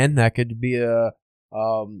 But again, that could be a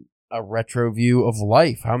retro view of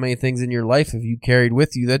life. How many things in your life have you carried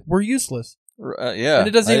with you that were useless? Yeah. And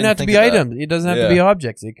it doesn't even have to be items. It doesn't have to be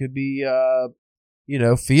objects. It could be,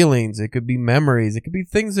 feelings. It could be memories. It could be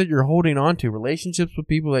things that you're holding on to, relationships with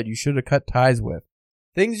people that you should have cut ties with.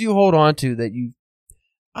 Things you hold on to that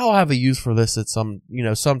I'll have a use for this at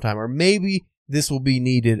sometime, or maybe this will be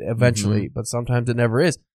needed eventually, but sometimes it never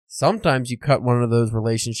is. Sometimes you cut one of those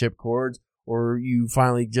relationship cords, or you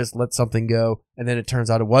finally just let something go, and then it turns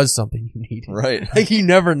out it was something you needed. Right. Like, you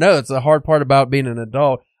never know. It's the hard part about being an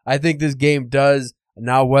adult. I think this game does,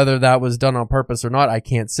 now whether that was done on purpose or not, I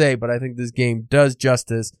can't say, but I think this game does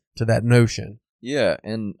justice to that notion. Yeah,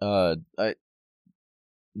 and that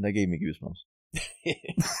gave me goosebumps.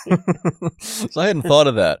 So I hadn't thought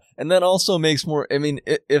of that. And that also makes more, I mean,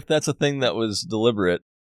 if that's a thing that was deliberate,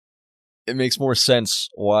 it makes more sense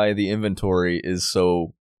why the inventory is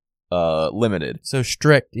so limited. So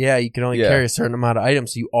strict. Yeah, you can only carry a certain amount of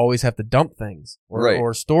items, so you always have to dump things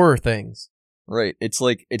or store things. Right. It's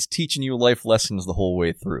like, it's teaching you life lessons the whole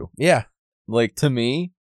way through. Yeah. Like, to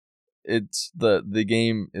me, it's the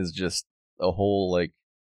game is just a whole, like,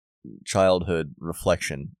 childhood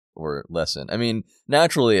reflection or lesson. I mean,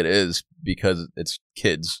 naturally it is, because it's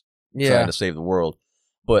kids trying to save the world.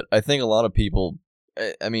 But I think a lot of people,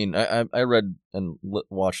 I mean, I read and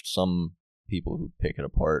watched some people who pick it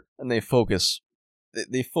apart, and they focus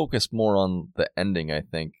more on the ending, I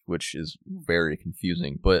think, which is very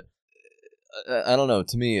confusing. But I don't know.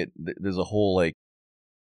 To me, there's a whole, like,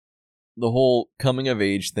 the whole coming of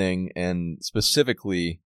age thing, and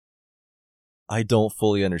specifically, I don't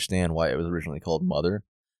fully understand why it was originally called Mother,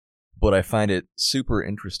 but I find it super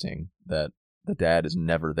interesting that the dad is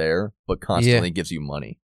never there, but constantly gives you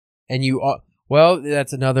money. And well,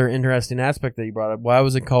 that's another interesting aspect that you brought up. Why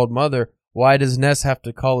was it called Mother? Why does Ness have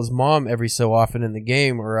to call his mom every so often in the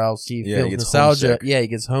game, or else he feels nostalgia? Homesick. Yeah, he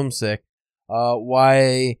gets homesick.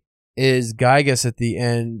 Why is Gygas at the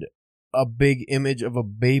end a big image of a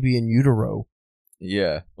baby in utero?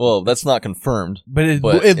 Yeah, well, that's not confirmed, but it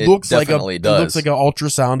looks like it looks like an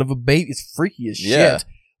ultrasound of a baby. It's freaky as shit,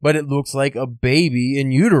 but it looks like a baby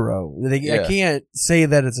in utero. I can't say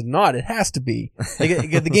that it's not. It has to be. Like,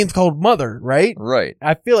 the game's called Mother, right? Right.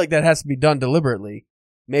 I feel like that has to be done deliberately.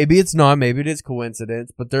 Maybe it's not. Maybe it is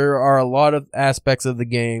coincidence. But there are a lot of aspects of the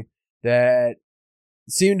game that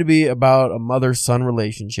seem to be about a mother-son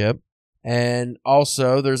relationship. And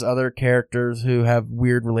also, there's other characters who have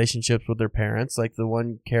weird relationships with their parents. Like the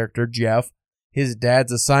one character, Jeff. His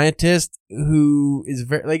dad's a scientist who is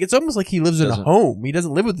very, like, it's almost like he lives in a home. He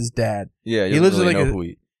doesn't live with his dad. Yeah, he lives really in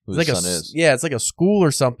like who his son is. Yeah, it's like a school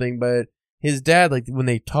or something, but his dad, like, when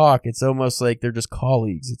they talk, it's almost like they're just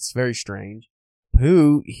colleagues. It's very strange.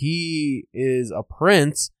 Pooh, he is a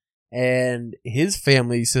prince, and his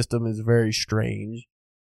family system is very strange.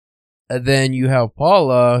 And then you have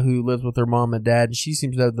Paula, who lives with her mom and dad, and she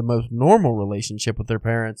seems to have the most normal relationship with her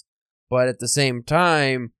parents. But at the same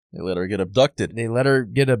time, they let her get abducted.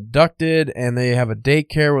 And they have a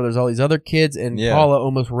daycare where there's all these other kids, and Paula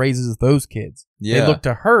almost raises those kids. Yeah. They look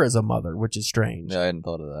to her as a mother, which is strange. Yeah, I hadn't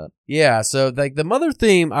thought of that. Yeah, so like the mother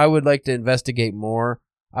theme, I would like to investigate more.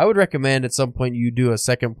 I would recommend at some point you do a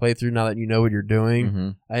second playthrough now that you know what you're doing. Mm-hmm.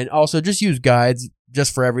 And also just use guides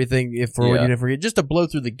just for everything, what you didn't forget, just to blow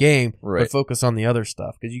through the game, but focus on the other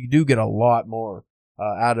stuff, because you do get a lot more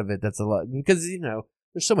out of it. That's a lot, because,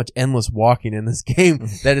 there's so much endless walking in this game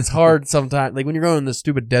that it's hard sometimes. Like when you're going in the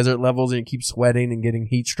stupid desert levels and you keep sweating and getting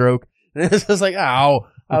heat stroke, and it's just like, ow.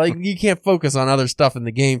 You can't focus on other stuff in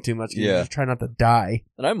the game too much. You just try not to die.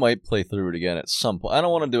 And I might play through it again at some point. I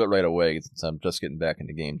don't want to do it right away since I'm just getting back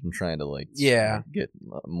into games. I'm trying to get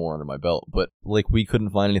more under my belt. But we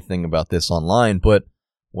couldn't find anything about this online. But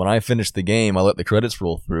when I finished the game, I let the credits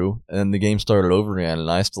roll through, and the game started over again, and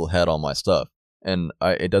I still had all my stuff. And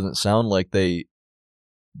it doesn't sound like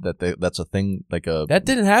that's a thing, that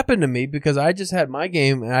didn't happen to me, because I just had my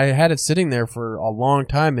game and I had it sitting there for a long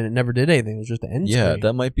time and it never did anything. It was just the end screen.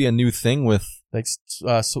 That might be a new thing with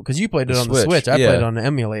because you played it on the Switch. I played it on the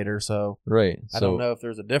emulator, so I don't know if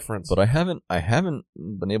there's a difference. But I haven't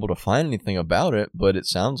been able to find anything about it. But it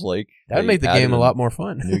sounds like that'd make the game a lot more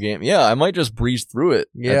fun. New game, I might just breeze through it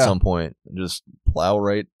at some point and just plow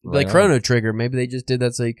right Like on. Chrono Trigger. Maybe they just did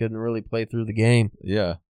that so you couldn't really play through the game.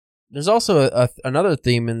 Yeah. There's also another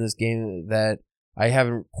theme in this game that I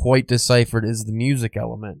haven't quite deciphered is the music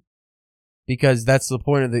element. Because that's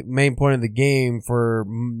the main point of the game. For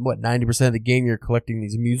 90% of the game, you're collecting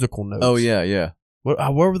these musical notes. Oh yeah, yeah.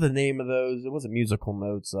 What were the name of those? It wasn't musical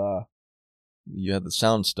notes. You had the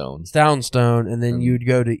Soundstone. Soundstone, and then you'd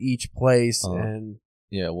go to each place and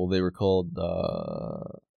yeah. Well, they were called.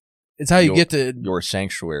 It's how you get to your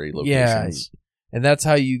sanctuary locations. Yeah, and that's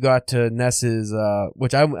how you got to Ness's.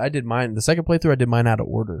 Which I did mine the second playthrough. I did mine out of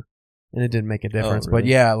order, and it didn't make a difference. Really? But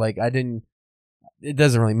yeah, like I didn't. It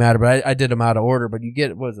doesn't really matter, but I did them out of order. But you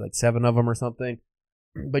get, what was it, like 7 of them or something?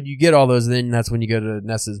 But you get all those, and then that's when you go to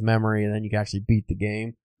Ness's memory, and then you can actually beat the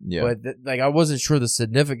game. Yeah. But I wasn't sure the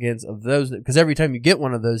significance of those, because every time you get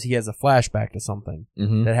one of those, he has a flashback to something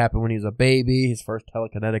that happened when he was a baby, his first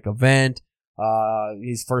telekinetic event,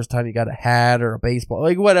 his first time he got a hat or a baseball,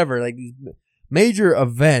 like whatever, like these major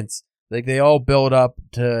events, like they all build up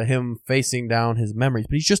to him facing down his memories.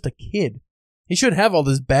 But he's just a kid. He shouldn't have all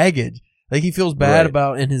this baggage. Like, he feels bad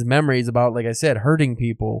about, in his memories, about, like I said, hurting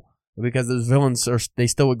people because those villains they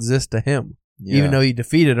still exist to him. Yeah. Even though he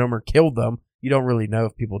defeated them or killed them. You don't really know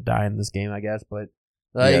if people die in this game, I guess, but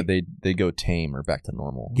like, yeah, they go tame or back to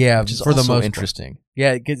normal. Yeah, which is for the most interesting. Part.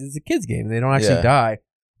 Yeah, because it's a kids game. They don't actually die,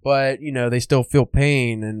 but they still feel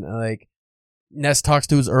pain, and like Ness talks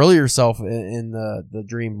to his earlier self in the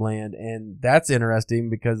dreamland, and that's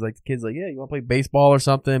interesting because like the kid's like, yeah, you want to play baseball or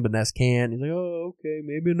something, but Ness can't. He's like, oh, okay,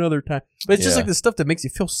 maybe another time. But it's just like the stuff that makes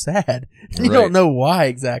you feel sad. You don't know why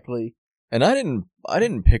exactly. And I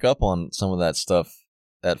didn't pick up on some of that stuff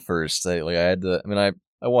at first. I had to. I mean,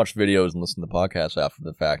 I watched videos and listened to podcasts after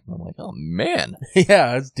the fact, and I'm like, oh man,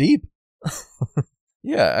 yeah, it's deep.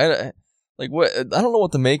 Yeah, what I don't know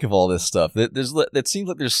what to make of all this stuff. It seems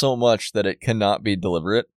like there's so much that it cannot be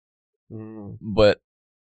deliberate, but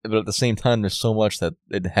at the same time, there's so much that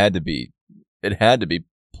it had to be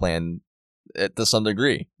planned to some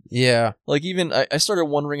degree. Yeah, like even I started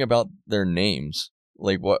wondering about their names,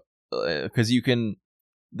 like what, because you can.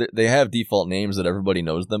 They have default names that everybody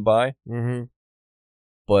knows them by,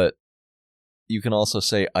 but you can also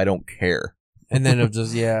say "I don't care," and then it'll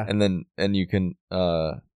just and you can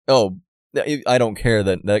I don't care.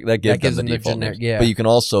 That gives them the default names. Yeah, but you can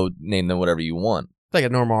also name them whatever you want. It's like a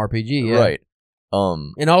normal RPG, yeah. Right.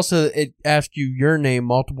 And also it asks you your name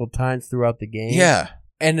multiple times throughout the game. Yeah,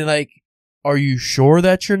 and then like, are you sure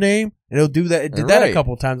that's your name? And it'll do that. It did that a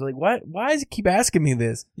couple of times. Like, why does it keep asking me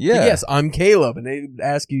this? Yeah. Like, yes, I'm Caleb. And they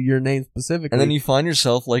ask you your name specifically. And then you find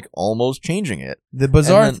yourself, like, almost changing it. The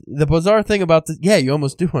bizarre thing about this, yeah, you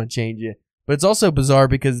almost do want to change it. But it's also bizarre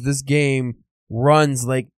because this game runs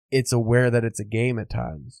like it's aware that it's a game at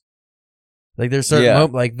times. Like, there's certain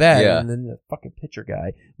moments like that. Yeah. And then the fucking picture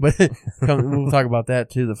guy. But we'll talk about that,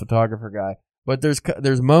 too, the photographer guy. But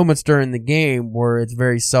there's moments during the game where it's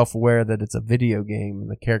very self-aware that it's a video game,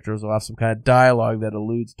 and the characters will have some kind of dialogue that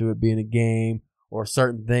alludes to it being a game, or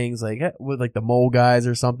certain things like with like the mole guys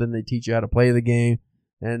or something. They teach you how to play the game,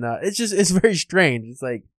 and it's very strange. It's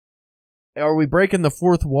like, are we breaking the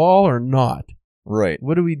fourth wall or not? Right.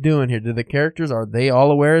 What are we doing here? Do the characters, are they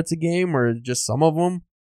all aware it's a game, or just some of them?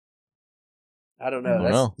 I don't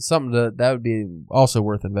know. That's something that would be also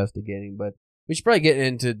worth investigating, but. We should probably get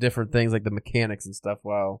into different things like the mechanics and stuff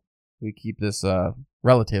while we keep this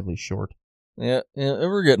relatively short. Yeah,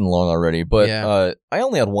 we're getting long already, but I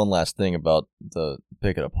only had one last thing about the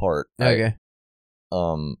pick it apart. Okay.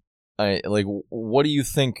 What do you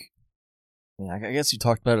think? I guess you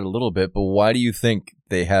talked about it a little bit, but why do you think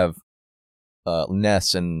they have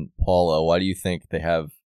Ness and Paula? Why do you think they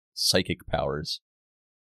have psychic powers?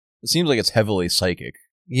 It seems like it's heavily psychic.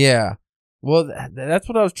 Yeah. Well, that's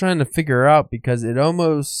what I was trying to figure out, because it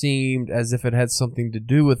almost seemed as if it had something to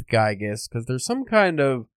do with Gygas, because there's some kind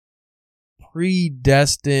of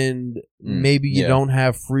predestined, maybe you don't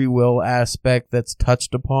have free will aspect that's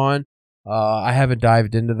touched upon. I haven't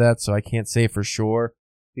dived into that, so I can't say for sure,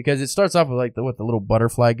 because it starts off with like the little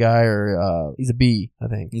butterfly guy, or he's a bee, I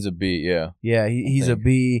think. He's a bee, yeah. Yeah, he's a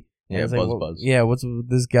bee. Yeah, Buzz. Yeah, what's with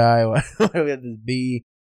this guy? Why do we have this bee?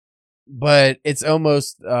 But it's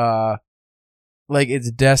almost like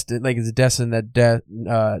it's destined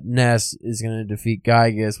that Ness is going to defeat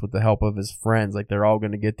Gygas with the help of his friends. Like, they're all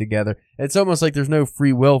going to get together. It's almost like there's no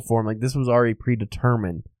free will for him. Like, this was already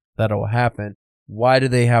predetermined that it will happen. Why do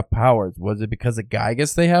they have powers? Was it because of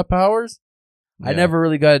Gygas they have powers? Yeah. I never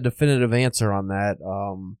really got a definitive answer on that.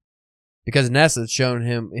 Because Ness has shown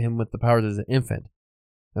him with the powers as an infant,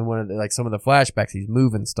 and some of the flashbacks, he's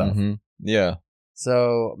moving stuff. Mm-hmm. Yeah.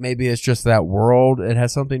 So maybe it's just that world it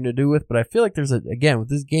has something to do with. But I feel like again, with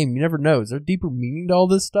this game, you never know. Is there a deeper meaning to all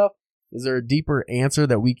this stuff? Is there a deeper answer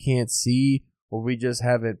that we can't see, or we just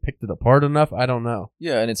haven't picked it apart enough? I don't know.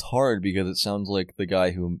 Yeah, and it's hard because it sounds like the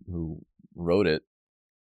guy who wrote it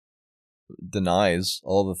denies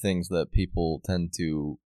all the things that people tend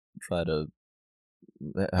to try to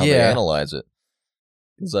how they analyze it.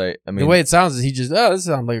 Because I mean, the way it sounds is he just this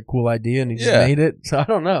sounds like a cool idea and he just made it. So I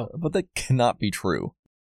don't know, but that cannot be true.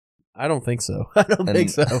 I don't think so. I don't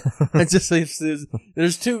think so. It's just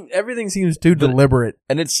everything seems too deliberate,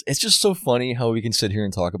 and it's just so funny how we can sit here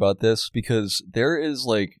and talk about this because there is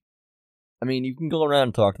you can go around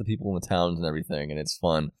and talk to people in the towns and everything, and it's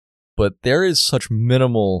fun, but there is such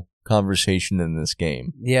minimal conversation in this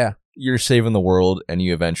game. Yeah, you're saving the world, and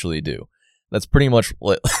you eventually do. That's pretty much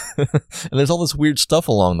what, and there's all this weird stuff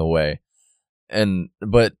along the way,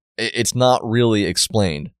 but it's not really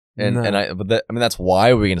explained, that's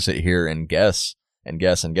why we're gonna sit here and guess and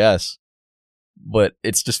guess and guess. But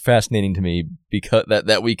it's just fascinating to me because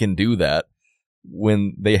that we can do that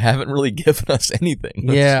when they haven't really given us anything.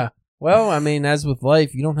 Yeah. Well, I mean, as with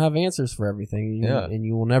life, you don't have answers for everything, and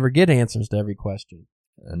you will never get answers to every question.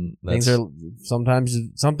 And things are sometimes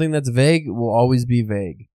something that's vague will always be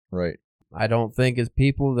vague. Right. I don't think as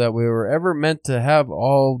people that we were ever meant to have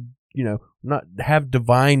not have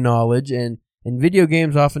divine knowledge. And in video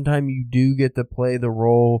games, oftentimes you do get to play the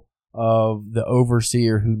role of the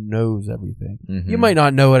overseer who knows everything. Mm-hmm. You might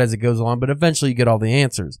not know it as it goes along, but eventually you get all the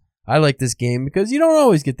answers. I like this game because you don't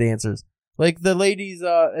always get the answers. Like the ladies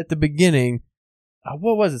at the beginning,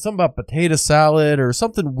 what was it? Something about potato salad or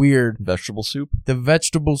something weird. Vegetable soup? The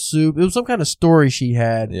vegetable soup. It was some kind of story she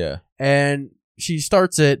had. Yeah. And she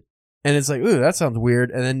starts it. And it's like, ooh, that sounds weird,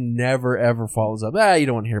 and then never ever follows up. You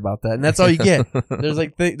don't want to hear about that, and that's all you get. There's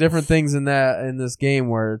like different things in this game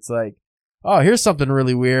where it's like, oh, here's something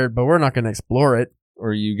really weird, but we're not going to explore it.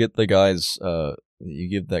 Or you get you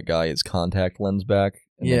give that guy his contact lens back,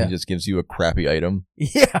 and then he just gives you a crappy item.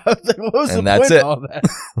 Yeah, I was like, what was the point of all that?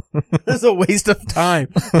 It's a waste of time.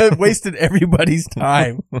 It wasted everybody's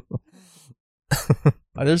time.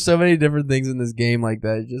 There's so many different things in this game like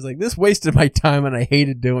that. It's just like, this wasted my time and I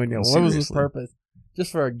hated doing it. What was the purpose?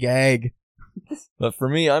 Just for a gag. But for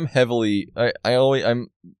me, I'm heavily.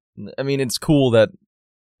 It's cool that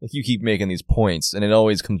you keep making these points, and it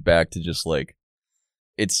always comes back to just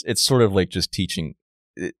it's sort of like just teaching.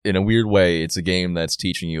 In a weird way, it's a game that's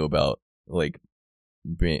teaching you about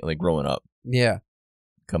being growing up. Yeah,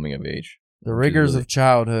 coming of age. The rigors of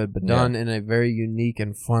childhood, but done in a very unique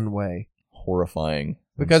and fun way. Horrifying.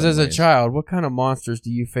 Because as a child, what kind of monsters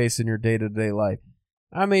do you face in your day-to-day life?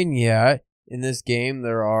 I mean, in this game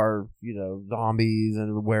there are, zombies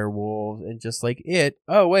and werewolves and just like it.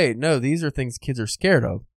 Oh, wait, no, these are things kids are scared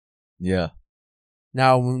of. Yeah.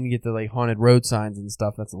 Now, when you get to haunted road signs and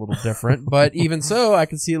stuff, that's a little different. But even so, I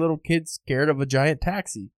can see a little kid scared of a giant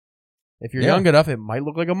taxi. If you're young enough, it might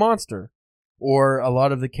look like a monster. Or a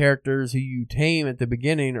lot of the characters who you tame at the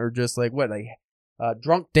beginning are just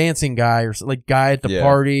drunk dancing guy or guy at the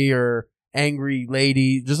party or angry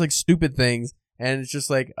lady, just stupid things. And it's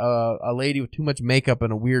just a lady with too much makeup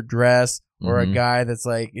and a weird dress, or a guy that's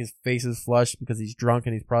his face is flushed because he's drunk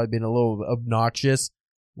and he's probably been a little obnoxious.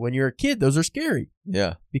 When you're a kid, those are scary.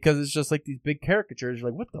 Yeah. Because it's just these big caricatures.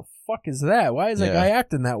 You're like, what the fuck is that? Why is that guy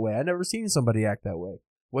acting that way? I've never seen somebody act that way.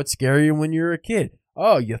 What's scarier when you're a kid?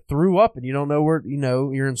 Oh, you threw up and you don't know where,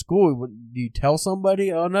 you're in school. Do you tell somebody?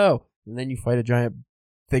 Oh, no. And then you fight a giant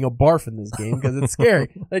thing of barf in this game because it's scary.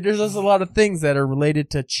 There's just a lot of things that are related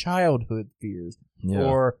to childhood fears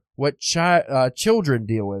or what children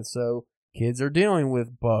deal with. So kids are dealing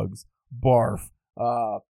with bugs, barf,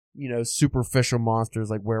 superficial monsters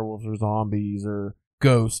like werewolves or zombies or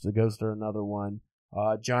ghosts. The ghosts are another one.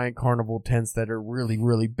 Giant carnival tents that are really,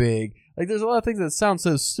 really big. There's a lot of things that sound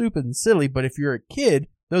so stupid and silly, but if you're a kid,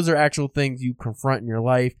 those are actual things you confront in your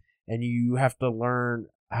life, and you have to learn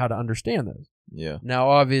how to understand those. Yeah. Now,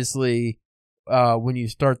 obviously, when you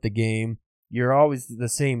start the game, you're always the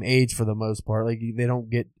same age for the most part. They don't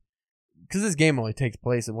get... Because this game only takes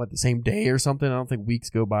place in, the same day or something? I don't think weeks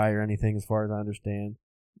go by or anything as far as I understand.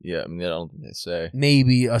 Yeah, I don't think they say.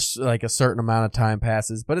 Maybe a certain amount of time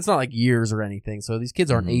passes, but it's not years or anything, so these kids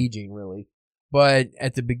aren't aging, really. But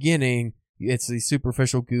at the beginning, it's these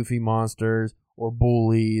superficial, goofy monsters, or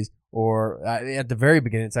bullies, or at the very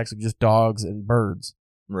beginning, it's actually just dogs and birds.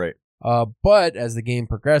 Right. But as the game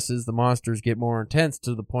progresses, the monsters get more intense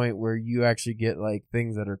to the point where you actually get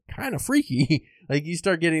things that are kind of freaky. You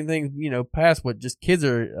start getting things, past what just kids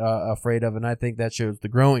are afraid of, and I think that shows the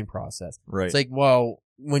growing process. Right. It's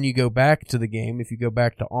when you go back to the game, if you go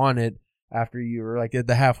back to On It, after you're like at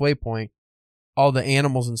the halfway point, all the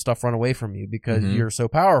animals and stuff run away from you because you're so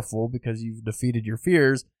powerful, because you've defeated your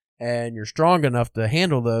fears and you're strong enough to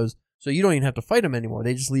handle those. So you don't even have to fight them anymore.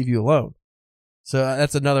 They just leave you alone. So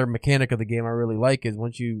that's another mechanic of the game I really like, is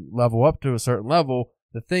once you level up to a certain level,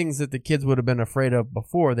 the things that the kids would have been afraid of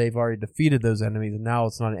before, they've already defeated those enemies, and now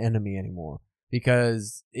it's not an enemy anymore.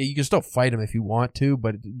 Because you can still fight them if you want to,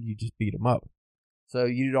 but you just beat them up. So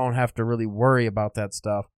you don't have to really worry about that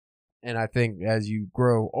stuff. And I think as you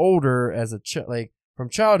grow older, as like from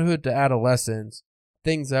childhood to adolescence,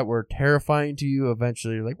 things that were terrifying to you,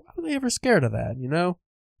 eventually you're like, why were they ever scared of that, you know?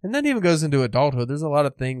 And then even goes into adulthood. There's a lot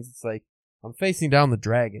of things. It's like, I'm facing down the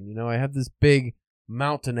dragon, you know? I have this big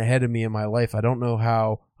mountain ahead of me in my life. I don't know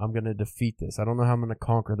how I'm going to defeat this. I don't know how I'm going to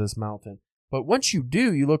conquer this mountain. But once you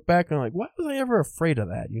do, you look back and like, why was I ever afraid of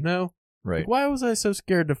that, you know? Right. Like, why was I so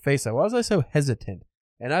scared to face that? Why was I so hesitant?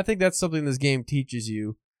 And I think that's something this game teaches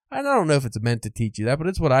you. And I don't know if it's meant to teach you that, but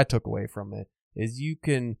it's what I took away from it, is you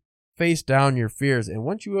can face down your fears. And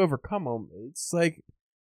once you overcome them, it's like,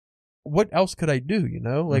 what else could I do, you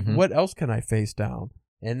know? Like, what else can I face down?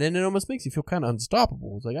 And then it almost makes you feel kind of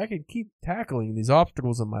unstoppable. It's like, I can keep tackling these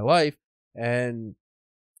obstacles in my life, and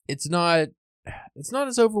it's not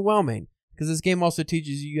as overwhelming, because this game also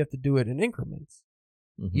teaches you have to do it in increments.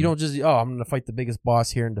 You don't just, I'm going to fight the biggest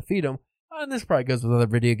boss here and defeat him. And this probably goes with other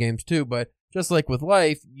video games too, but just like with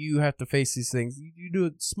life, you have to face these things. You do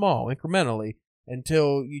it small, incrementally,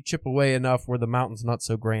 until you chip away enough where the mountain's not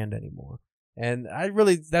so grand anymore. And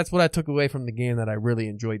that's what I took away from the game that I really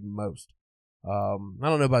enjoyed most. I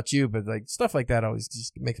don't know about you, but like stuff like that always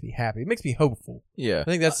just makes me happy. It makes me hopeful. Yeah. I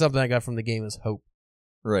think that's something I got from the game, is hope.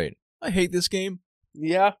 Right. I hate this game.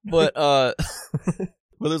 Yeah. But but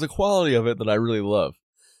there's a quality of it that I really love.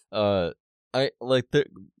 I like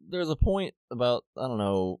there's a point about, I don't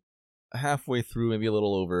know, halfway through, maybe a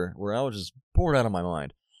little over, where I was just bored out of my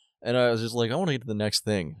mind. And I was just like, I want to get to the next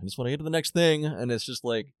thing. I just want to get to the next thing. And it's just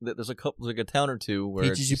like, there's like a town or two where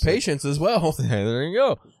teaches you patience as well. Yeah, there you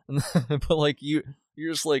go. But like you're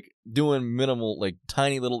just like doing minimal, like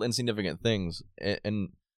tiny little insignificant things. And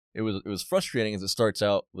it was frustrating as it starts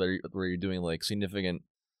out where you're doing like significant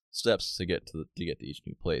steps to get to each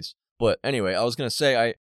new place. But anyway, I was going to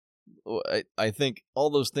say, I think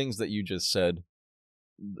all those things that you just said,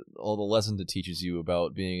 all the lessons it teaches you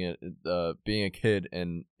about being a kid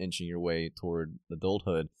and inching your way toward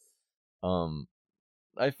adulthood,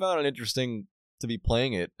 I found it interesting to be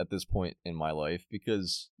playing it at this point in my life,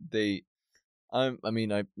 because I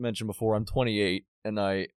mentioned before, I'm 28, and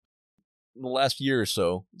the last year or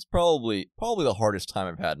so, it's probably the hardest time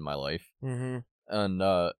I've had in my life, and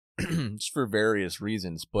just for various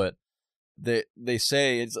reasons, but they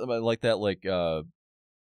say it's like that, like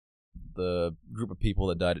the group of people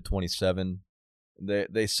that died at 27,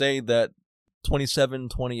 they say that 27,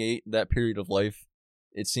 28, that period of life,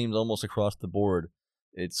 it seems almost across the board,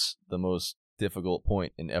 it's the most difficult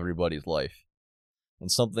point in everybody's life. And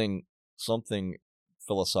something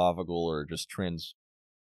philosophical or just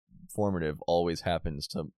transformative always happens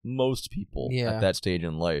to most people at that stage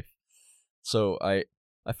in life. So I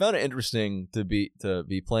found it interesting to be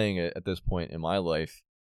playing it at this point in my life,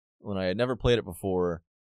 when I had never played it before.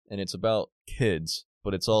 And it's about kids,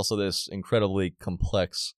 but it's also this incredibly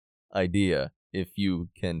complex idea, if you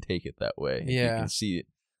can take it that way. Yeah. You can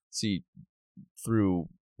see through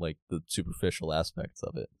like the superficial aspects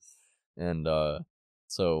of it. And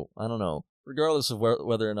so I don't know, regardless of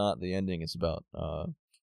whether or not the ending is about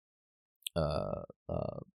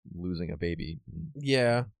losing a baby.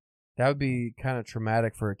 Yeah. That would be kind of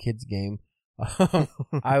traumatic for a kid's game,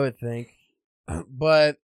 I would think.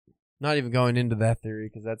 But not even going into that theory,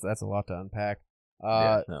 because that's a lot to unpack.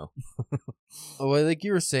 No. Well, like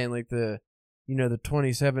you were saying, like the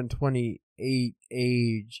 27, 28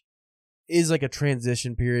 age is like a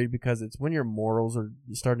transition period, because it's when your morals are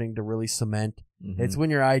starting to really cement. It's when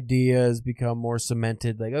your ideas become more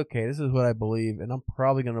cemented. Like, okay, this is what I believe, and I'm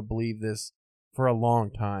probably going to believe this for a long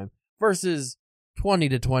time. Versus 20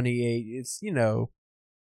 to 28, it's,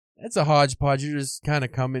 it's a hodgepodge. You're just kind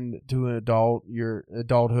of coming to your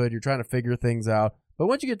adulthood. You're trying to figure things out. But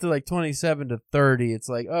once you get to like 27 to 30, it's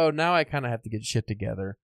like, oh, now I kind of have to get shit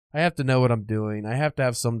together. I have to know what I'm doing. I have to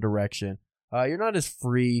have some direction. You're not as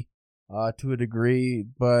free to a degree,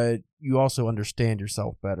 but you also understand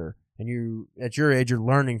yourself better. And at your age, you're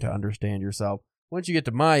learning to understand yourself. Once you get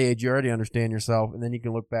to my age, you already understand yourself, and then you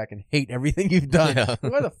can look back and hate everything you've done. Yeah.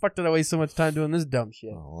 Why the fuck did I waste so much time doing this dumb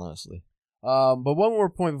shit? Oh, honestly. But one more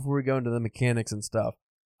point before we go into the mechanics and stuff.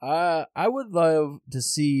 I would love to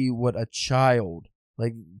see what a child,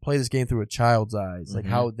 like, play this game through a child's eyes, like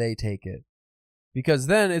how they take it. because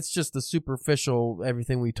then it's just the superficial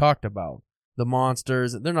everything we talked about. The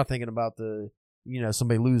monsters, they're not thinking about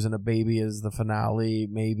somebody losing a baby as the finale,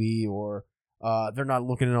 maybe, or they're not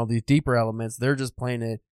looking at all these deeper elements. They're just playing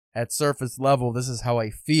it at surface level. This is how I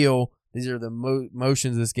feel. These are the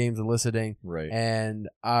emotions this game's eliciting. Right. And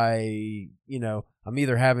I'm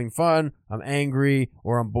either having fun, I'm angry,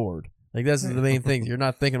 or I'm bored. Like, that's the main thing. You're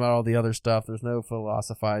not thinking about all the other stuff. There's no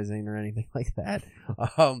philosophizing or anything like that.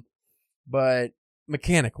 But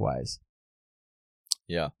mechanic-wise.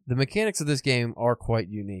 Yeah. The mechanics of this game are quite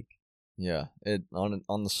unique. Yeah. It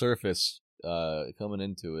on the surface, coming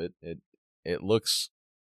into it, it looks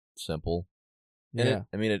simple. And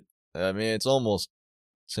Yeah. it's almost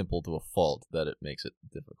simple to a fault that it makes it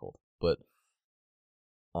difficult. But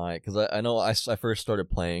because I know I first started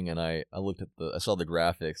playing and I looked at I saw the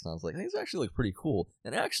graphics and I was like, these actually look pretty cool.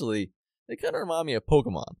 And actually, they kind of remind me of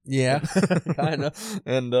Pokemon. Yeah, kind of.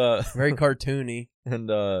 And very cartoony. And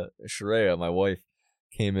Shreya, my wife,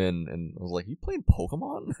 came in and was like, "You playing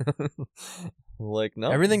Pokemon?" Like,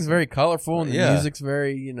 no. Everything's very colorful and the Yeah. music's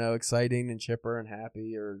very, exciting and chipper and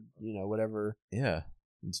happy, or whatever. Yeah,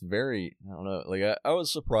 it's very. I don't know. Like, I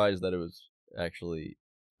was surprised that it was actually.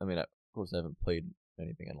 I mean, of course, I haven't played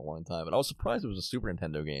anything in a long time, but I was surprised it was a Super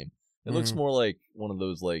Nintendo game. It looks more like one of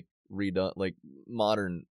those like redone, like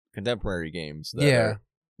modern contemporary games. That are,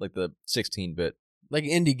 like the 16-bit. Like an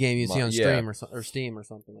indie game you see on Steam or Steam or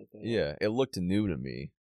something like that. Yeah, it looked new to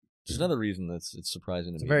me. Just another reason it's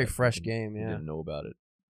surprising to me. It's a very fresh game, yeah. Didn't know about it.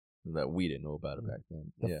 That we didn't know about it back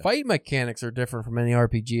then. The fight mechanics are different from any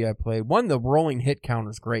RPG I played. One, the rolling hit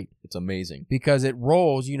counter is great. It's amazing. Because it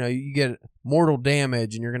rolls, you get mortal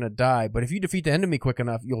damage and you're going to die. But if you defeat the enemy quick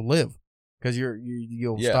enough, you'll live. Because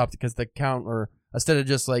you'll stop, because the count, or instead of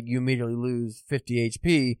just like you immediately lose 50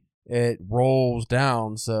 HP, it rolls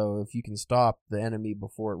down. So if you can stop the enemy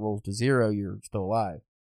before it rolls to 0, you're still alive.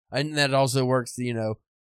 And that also works,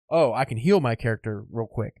 I can heal my character real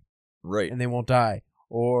quick. Right. And they won't die.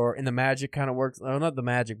 Or in the magic kind of works. Oh, not the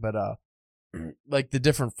magic, but like the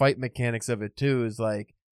different fight mechanics of it too is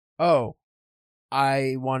like,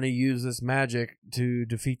 I want to use this magic to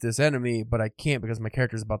defeat this enemy, but I can't because my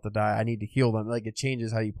character's about to die. I need to heal them. Like, it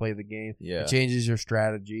changes how you play the game. Yeah. It changes your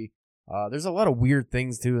strategy. There's a lot of weird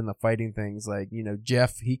things too in the fighting things. Like,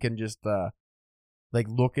 Jeff, he can just like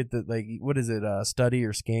look at what is it, study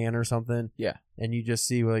or scan or something. Yeah. And you just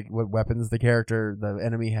see like what weapons the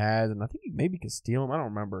enemy has, and I think you maybe can steal them. I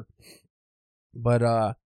don't remember.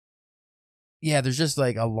 But there's just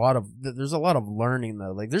like a lot of learning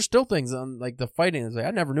though. Like, there's still things on like the fighting. It's like,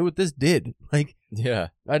 I never knew what this did. Like, yeah,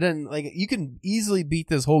 I didn't like. You can easily beat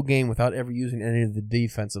this whole game without ever using any of the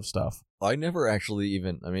defensive stuff. I never actually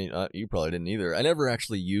even. I mean, you probably didn't either. I never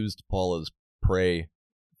actually used Paula's pray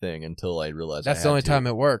thing until I realized that's the only time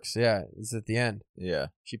it works. Yeah, it's at the end. Yeah,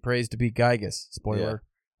 she prays to beat Gygas. Spoiler.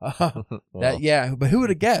 Well, but who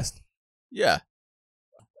would have guessed? Yeah.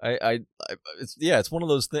 It's one of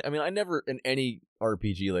those things. I mean, I never, in any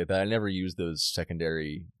RPG like that, I never used those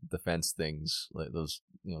secondary defense things, like those,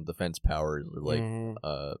 defense powers, or like,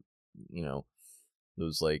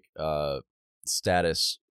 those like,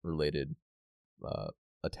 status related,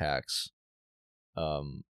 attacks.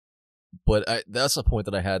 But that's a point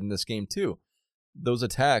that I had in this game too. Those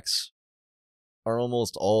attacks are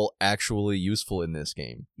almost all actually useful in this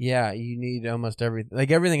game. Yeah, you need almost everything. Like,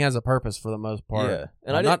 everything has a purpose for the most part. Yeah,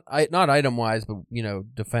 and not item wise, but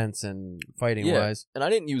defense and fighting wise. And I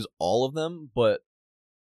didn't use all of them, but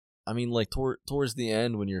I mean, like towards the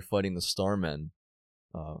end when you're fighting the Starmen,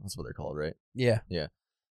 that's what they're called, right? Yeah.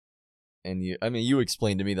 And you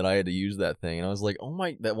explained to me that I had to use that thing, and I was like, oh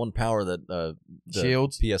my, that one power, that the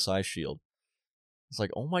shields, PSI shield. It's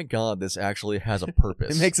like, oh my god, this actually has a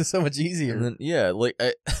purpose. It makes it so much easier. And then,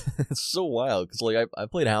 it's so wild, because like I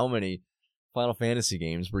played how many Final Fantasy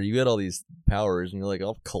games where you get all these powers and you're like,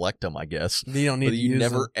 I'll collect them, I guess. You don't need but to you use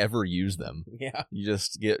never them. ever use them. Yeah.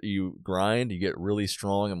 You grind, you get really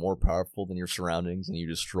strong and more powerful than your surroundings, and you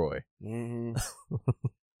destroy. Mm-hmm.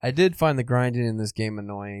 I did find the grinding in this game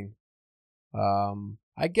annoying.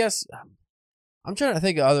 I guess I'm trying to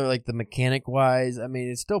think of other, like, the mechanic wise. I mean,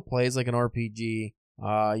 it still plays like an RPG.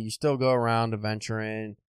 You still go around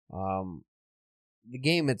adventuring. The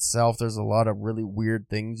game itself, there's a lot of really weird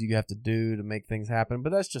things you have to do to make things happen,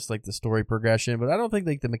 but that's just like the story progression. But I don't think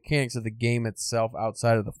like the mechanics of the game itself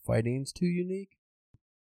outside of the fighting is too unique.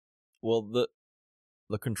 Well,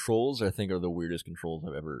 the controls, I think, are the weirdest controls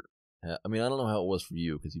I've ever had. I mean, I don't know how it was for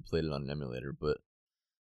you because you played it on an emulator, but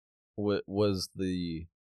was the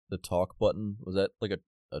talk button, was that like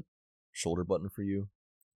a shoulder button for you?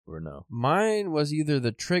 Or no? Mine was either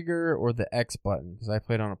the trigger or the X button, because I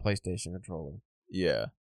played on a PlayStation controller. Yeah.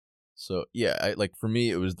 So, yeah, for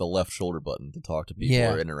me, it was the left shoulder button to talk to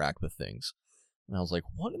people or interact with things. And I was like,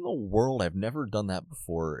 what in the world? I've never done that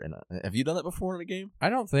before. And have you done that before in a game? I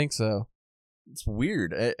don't think so. It's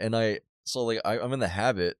weird. And I'm in the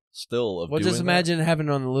habit still of doing just imagine having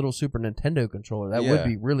it on the little Super Nintendo controller. That would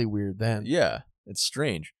be really weird then. Yeah, it's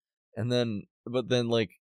strange. And then, I'm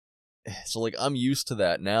used to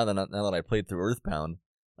that now that I played through Earthbound.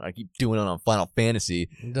 I keep doing it on Final Fantasy.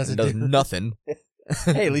 It does nothing.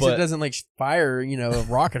 Hey, at least it doesn't fire, a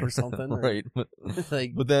rocket or something. Right.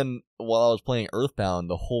 But then while I was playing Earthbound,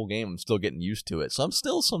 the whole game, I'm still getting used to it. So I'm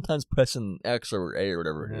still sometimes pressing X or A or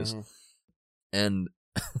whatever it is. And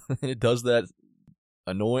it does that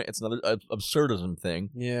annoying, it's another absurdism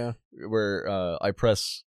thing. Yeah. Where I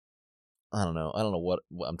press, I don't know what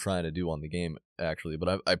I'm trying to do on the game, actually,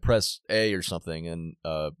 but I press A or something, and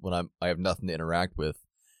when I have nothing to interact with,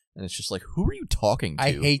 and it's just like, who are you talking to?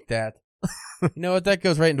 I hate that. You know what? That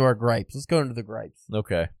goes right into our gripes. Let's go into the gripes.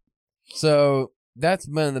 Okay. So that's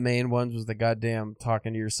one of the main ones, was the goddamn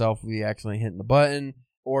talking to yourself with you actually hitting the button.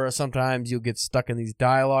 Or sometimes you'll get stuck in these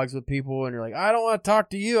dialogues with people and you're like, I don't want to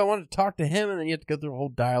talk to you. I want to talk to him. And then you have to go through a whole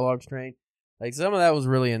dialogue string. Some of that was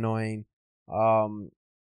really annoying. The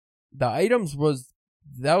items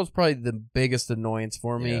that was probably the biggest annoyance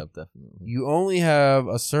for me. Yeah, definitely. You only have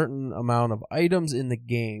a certain amount of items in the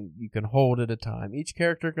game you can hold at a time. Each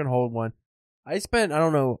character can hold one. I spent, I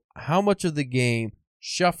don't know how much of the game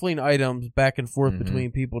shuffling items back and forth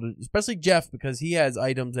between people, especially Jeff, because he has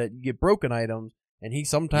items that you get broken items, and he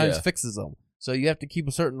sometimes fixes them. So you have to keep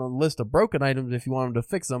a certain list of broken items if you want him to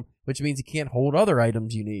fix them, which means he can't hold other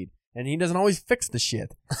items you need. And he doesn't always fix the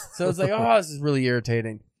shit. So it's like, oh, this is really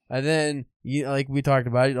irritating. And then, like we talked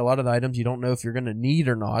about it, a lot of the items you don't know if you're going to need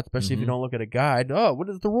or not, especially if you don't look at a guide. Oh, what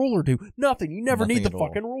does the ruler do? Nothing. You never need the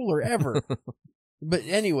fucking ruler, ever. But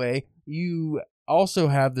anyway, you also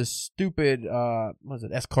have this stupid,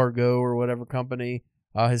 Escargot or whatever company,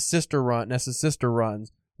 Nessa's sister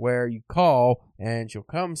runs, where you call and she'll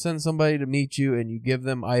come send somebody to meet you, and you give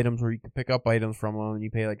them items where you can pick up items from them, and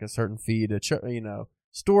you pay a certain fee to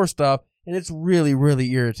store stuff. And it's really,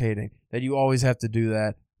 really irritating that you always have to do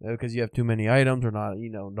that because you have too many items, or not,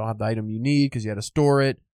 don't have the item you need because you had to store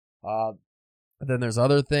it. Then there's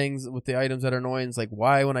other things with the items that are annoying. It's like,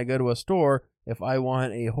 why, when I go to a store, if I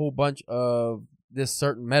want a whole bunch of this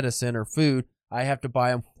certain medicine or food, I have to buy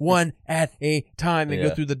them one at a time and go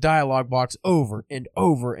through the dialogue box over and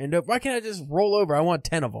over and over. Why can't I just roll over? I want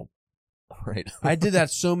 10 of them. Right. I did that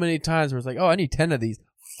so many times where it's like, oh, I need 10 of these.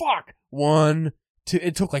 Fuck. 1, 2.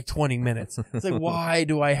 It took 20 minutes. It's like, why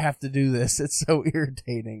do I have to do this? It's so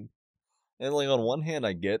irritating. And on one hand,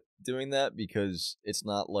 I get doing that because it's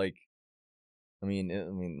not like, I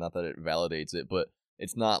mean, not that it validates it, but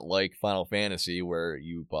it's not like Final Fantasy where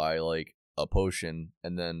you buy a potion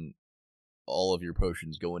and then all of your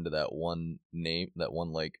potions go into that one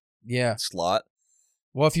slot.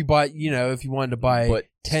 Well, if you bought, if you wanted to buy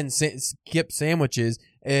 10 skip sandwiches,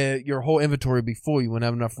 your whole inventory would be full. You wouldn't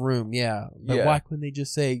have enough room. Yeah. But why couldn't they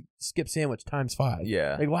just say skip sandwich times 5?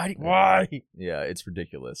 Yeah. Why? Yeah, it's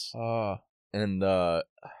ridiculous. And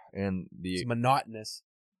it's monotonous,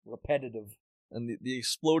 repetitive. And the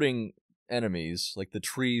exploding enemies, like the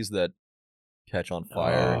trees that catch on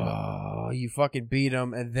fire. Oh, you fucking beat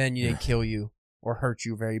them, and then you didn't kill you or hurt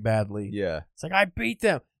you very badly. Yeah. It's like, I beat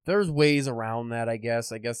them. There's ways around that, I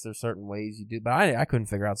guess. I guess there's certain ways you do, but I couldn't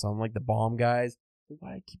figure out something like the bomb guys.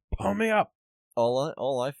 Why keep blowing me up?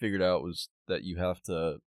 All I figured out was that you have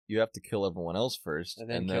to kill everyone else first, and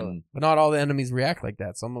then kill them. But not all the enemies react like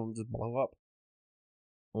that. Some of them just blow up.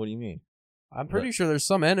 What do you mean? I'm pretty sure there's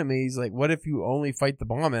some enemies, what if you only fight the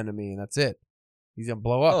bomb enemy and that's it? He's gonna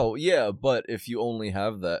blow up. Oh, yeah, but if you only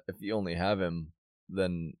have him,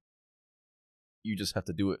 then you just have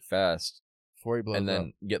to do it fast. Before he blows up. And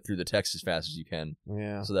then get through the text as fast as you can.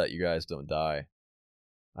 Yeah. So that you guys don't die.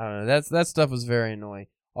 I don't know. That stuff was very annoying.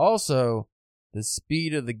 Also, the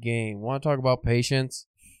speed of the game. Want to talk about patience?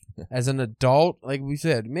 As an adult, like we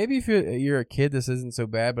said, maybe if you're a kid, this isn't so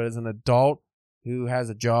bad, but as an adult who has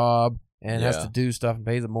a job and has to do stuff and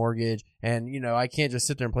pays a mortgage, and, I can't just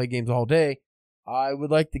sit there and play games all day. I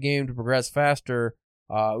would like the game to progress faster.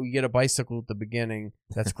 We get a bicycle at the beginning.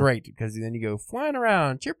 That's great, because then you go flying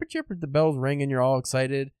around, chirper, chirper, the bells ring, and you're all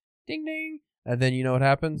excited. Ding, ding. And then you know what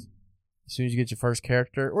happens? As soon as you get your first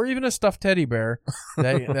character, or even a stuffed teddy bear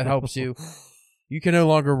that helps you, you can no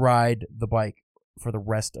longer ride the bike for the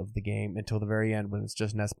rest of the game until the very end when it's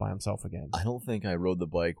just Ness by himself again. I don't think I rode the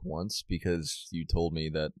bike once because you told me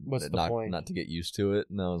that not to get used to it,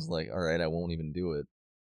 and I was like, all right, I won't even do it.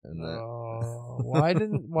 And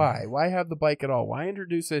why have the bike at all? Why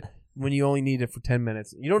introduce it when you only need it for 10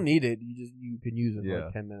 minutes. You don't need it. You can use it for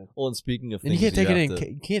like 10 minutes. Well, and speaking of and things,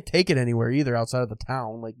 you can't take it anywhere either outside of the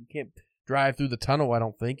town. Like you can't drive through the tunnel. I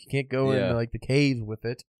don't think you can't go into like the caves with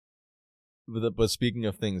it. But speaking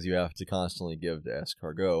of things you have to constantly give to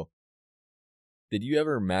Escargot, did you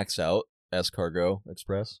ever max out Escargot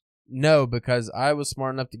Express? No, because I was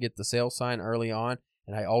smart enough to get the sale sign early on,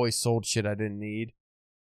 and I always sold shit I didn't need.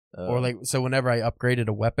 So whenever I upgraded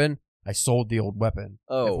a weapon, I sold the old weapon.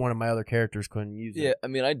 If one of my other characters couldn't use it. Yeah, I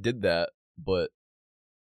mean, I did that, but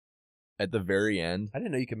at the very end... I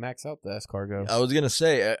didn't know you could max out the Escargot. I was going to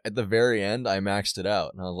say, at the very end, I maxed it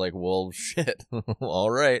out. And I was like, well, shit.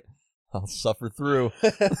 All right. I'll suffer through.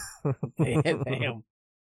 Damn.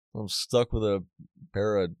 I'm stuck with a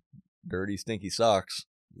pair of dirty, stinky socks.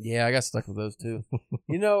 Yeah, I got stuck with those too.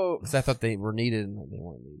 Because I thought they were needed and they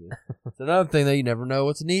weren't needed. It's another thing that you never know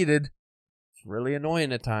what's needed. It's really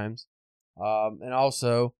annoying at times. And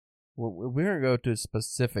also, we're going to go to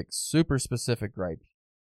super specific gripes.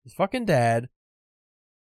 His fucking dad,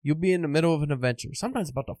 you'll be in the middle of an adventure, sometimes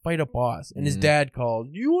about to fight a boss, and his dad calls,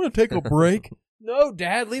 "Do you want to take a break?" "No,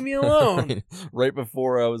 Dad, leave me alone." Right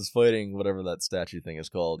before I was fighting whatever that statue thing is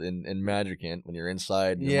called in Magicant, when you're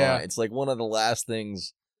inside your mind, it's like one of the last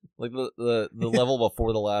things, like the level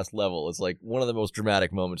before the last level. It's like one of the most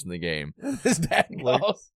dramatic moments in the game. His dad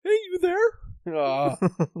calls, like, "Hey, you there?"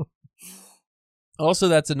 Also,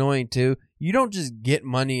 that's annoying too. You don't just get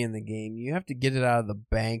money in the game. You have to get it out of the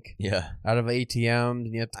bank. Yeah. Out of ATMs,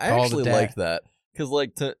 and you have to call I actually the dad. like that. Because,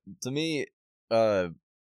 like, to me,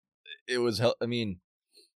 it was,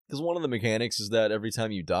 because one of the mechanics is that every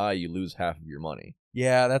time you die, you lose half of your money.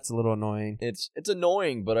 Yeah, that's a little annoying. It's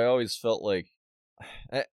annoying, but I always felt like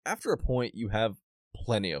after a point, you have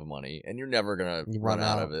plenty of money, and you're never going to run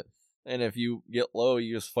out of it. And if you get low,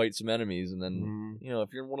 you just fight some enemies, and then, if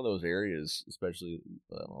you're in one of those areas, especially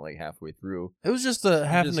like halfway through. It was just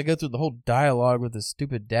having to go through the whole dialogue with his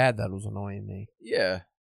stupid dad that was annoying me. Yeah,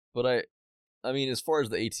 but I mean, as far as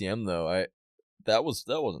the ATM though, that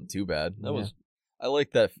wasn't too bad. I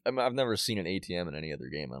like that. I mean, I've never seen an ATM in any other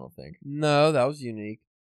game, I don't think. No, that was unique.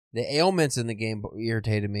 The ailments in the game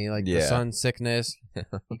irritated me, like the sun sickness.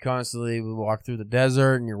 You constantly walk through the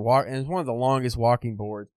desert, and and it's one of the longest walking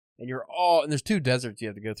boards. And there's 2 deserts you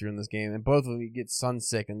have to go through in this game, and both of them you get sun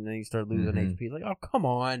sick, and then you start losing HP. Like, oh, come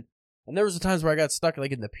on. And there was times where I got stuck,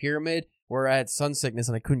 like in the pyramid, where I had sun sickness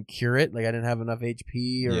and I couldn't cure it. Like I didn't have enough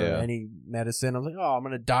HP or any medicine. I was like, oh, I'm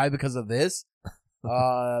gonna die because of this. What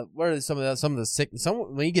are some of the sickness?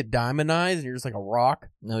 When you get diamondized and you're just like a rock.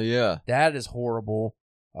 Oh yeah, that is horrible.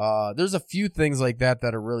 There's a few things like that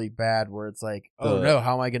are really bad where it's like, oh no,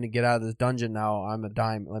 how am I going to get out of this dungeon now? I'm a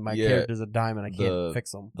diamond. Like my character's a diamond. I can't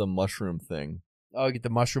fix them. The mushroom thing. Oh, you get the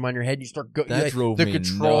mushroom on your head and you start going. That drove the me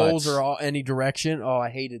controls nuts. are all any direction. Oh, I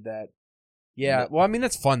hated that. Yeah. Well, I mean,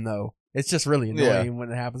 that's fun though. It's just really annoying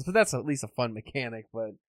when it happens, but that's at least a fun mechanic.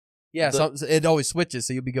 But yeah, it always switches.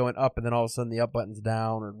 So you'll be going up and then all of a sudden the up button's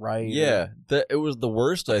down or right. Yeah. It was the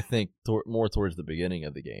worst, I think, more towards the beginning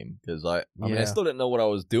of the game. Because I mean, I still didn't know what I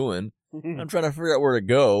was doing. I'm trying to figure out where to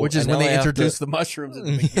go. Which is when they introduced the mushrooms at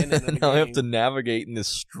the beginning of the game. Now I have to navigate in this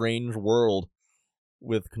strange world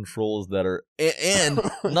with controls that are... And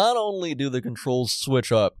not only do the controls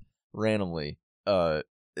switch up randomly when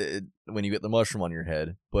you get the mushroom on your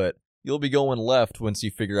head, but you'll be going left once you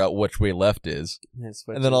figure out which way left is.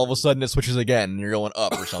 And then all of a sudden it switches again and you're going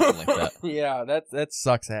up or something like that. Yeah, that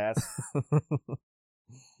sucks ass.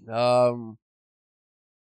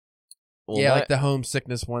 Like the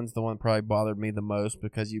homesickness one's the one that probably bothered me the most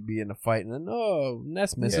because you'd be in a fight and then,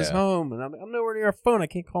 Ness misses home and I'm nowhere near a phone. I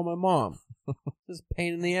can't call my mom. Just a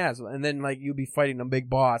pain in the ass. And then like you'd be fighting a big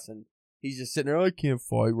boss and he's just sitting there, I can't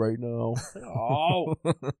fight right now. Oh.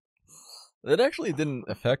 It actually didn't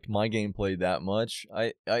affect my gameplay that much.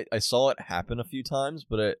 I saw it happen a few times,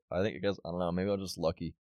 but I don't know, maybe I was just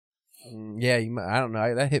lucky. Yeah, I don't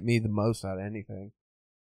know. That hit me the most out of anything.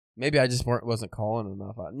 Maybe I just wasn't calling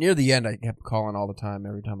enough. Near the end, I kept calling all the time,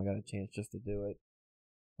 every time I got a chance just to do it.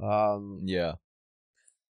 Yeah.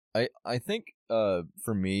 I think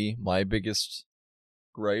for me, my biggest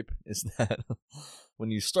gripe is that when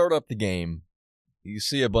you start up the game, you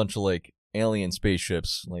see a bunch of like alien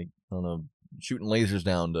spaceships, like, I don't know, shooting lasers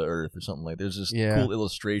down to Earth or something like that. There's this cool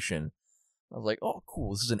illustration. I was like, oh,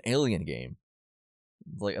 cool, this is an alien game.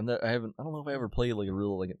 Like, I don't know if I ever played like a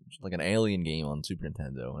real like an alien game on Super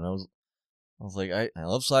Nintendo, and I was like, I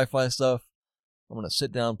love sci-fi stuff. I'm gonna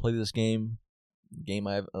sit down and play this game. Game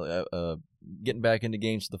I have getting back into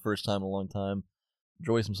games for the first time in a long time.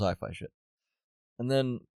 Enjoy some sci-fi shit, and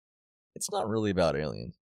then it's not really about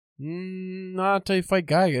aliens. Not until you fight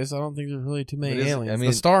Gygas. I don't think there's really too many aliens. I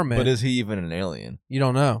mean, the Starman. But is he even an alien? You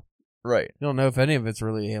don't know. Right. You don't know if any of it's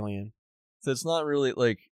really alien. So it's not really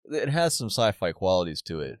like it has some sci-fi qualities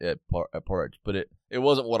to it at parts, but it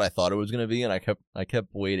wasn't what I thought it was going to be, and I kept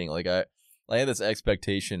waiting. Like I had this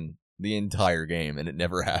expectation the entire game, and it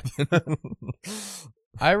never happened.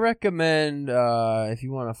 I recommend if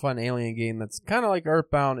you want a fun alien game that's kind of like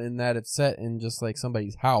Earthbound in that it's set in just like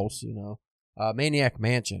somebody's house, Maniac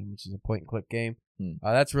Mansion, which is a point-and-click game.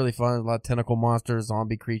 That's really fun. A lot of tentacle monsters,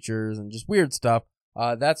 zombie creatures, and just weird stuff.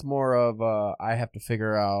 That's more of I have to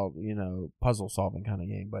figure out, puzzle-solving kind of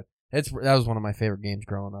game. But that was one of my favorite games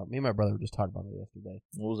growing up. Me and my brother were just talking about it yesterday.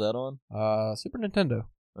 What was that on? Super Nintendo.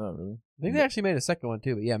 Oh, really? I think they actually made a second one,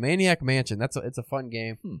 too. But yeah, Maniac Mansion. It's a fun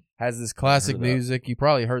game. Has this classic music. You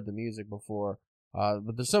probably heard the music before.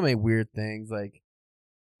 But there's so many weird things. Like,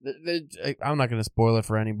 I'm not going to spoil it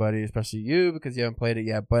for anybody, especially you, because you haven't played it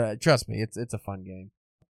yet. But trust me, it's a fun game.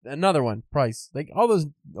 Another one, Price. Like, all those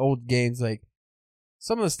old games, like,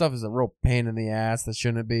 some of the stuff is a real pain in the ass that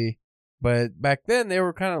shouldn't be. But back then, they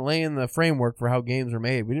were kind of laying the framework for how games were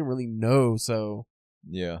made. We didn't really know, so...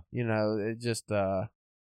 Yeah. It just...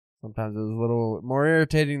 sometimes it was a little more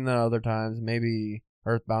irritating than other times. Maybe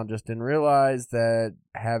Earthbound just didn't realize that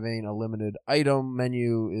having a limited item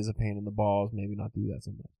menu is a pain in the balls. Maybe not do that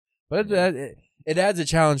sometimes. But it adds a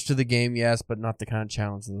challenge to the game, yes, but not the kind of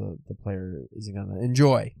challenge that the player isn't going to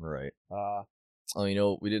enjoy. Right.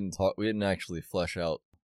 We didn't actually flesh out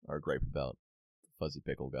our gripe about the Fuzzy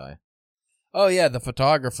Pickle guy. Oh, yeah, the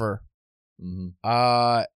photographer.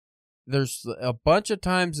 Mm-hmm. There's a bunch of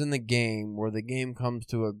times in the game where the game comes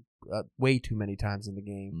to way too many times in the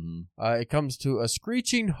game. Mm-hmm. It comes to a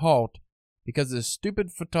screeching halt because this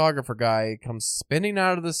stupid photographer guy comes spinning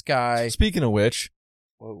out of the sky. Speaking of which,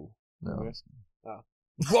 whoa, no.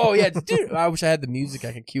 Whoa, yeah, dude! I wish I had the music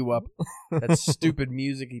I could cue up. That stupid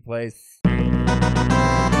music he plays.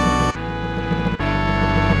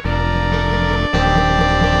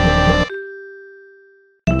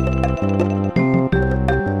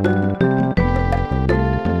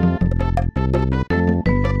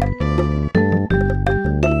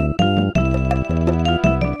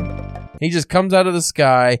 He just comes out of the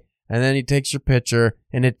sky, and then he takes your picture,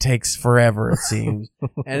 and it takes forever, it seems.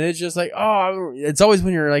 And it's just like, it's always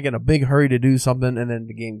when you're like in a big hurry to do something, and then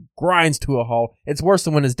the game grinds to a halt. It's worse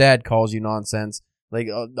than when his dad calls you nonsense, like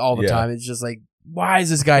all the time. It's just like, why is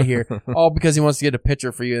this guy here? All because he wants to get a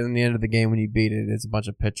picture for you, and in the end of the game, when you beat it, it's a bunch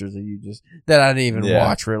of pictures that I didn't even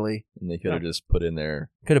watch, really. And they could have just put in there.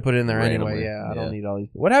 Could have put it in there randomly. Anyway. I don't need all these.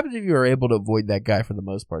 What happens if you were able to avoid that guy for the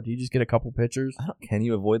most part? Do you just get a couple pictures? Can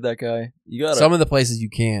you avoid that guy? You got some of the places you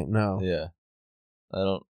can't. No. Yeah. I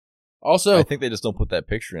don't. Also, I think they just don't put that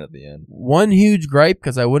picture in at the end. One huge gripe,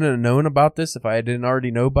 because I wouldn't have known about this if I didn't already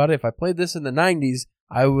know about it. If I played this in the 90s,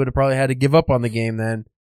 I would have probably had to give up on the game then.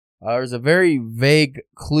 There's a very vague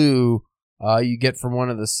clue you get from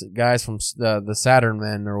one of the guys from the Saturn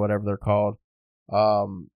Men, or whatever they're called,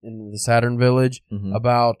 in the Saturn Village,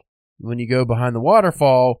 about when you go behind the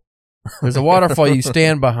waterfall, there's a waterfall you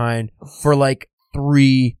stand behind for like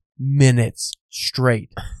 3 minutes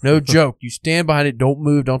straight. No joke. You stand behind it, don't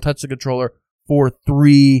move, don't touch the controller for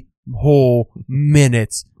 3 whole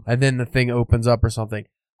minutes, and then the thing opens up or something.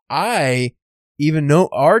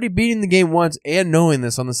 Already beating the game once and knowing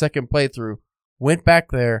this on the second playthrough, went back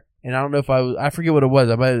there, and I don't know if I forget what it was.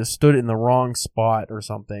 I might have stood in the wrong spot or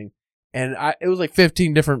something. And it was like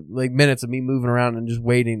 15 different minutes of me moving around and just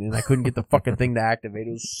waiting, and I couldn't get the fucking thing to activate.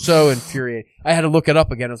 It was so infuriating. I had to look it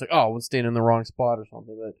up again. I was like, I was staying in the wrong spot or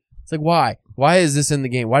something. But it's like, why? Why is this in the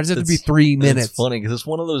game? Why does it have to be 3 minutes? It's funny because it's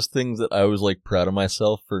one of those things that I was like proud of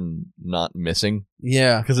myself for not missing.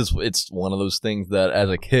 Yeah. Because it's one of those things that as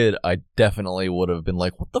a kid, I definitely would have been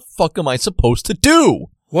like, what the fuck am I supposed to do?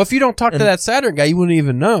 Well, if you don't talk to that Saturn guy, you wouldn't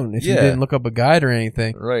even known if you didn't look up a guide or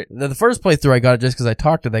anything. Right. The first playthrough, I got it just because I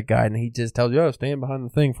talked to that guy, and he just tells you, stand behind the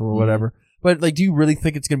thing for whatever. But do you really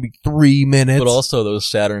think it's going to be 3 minutes? But also, those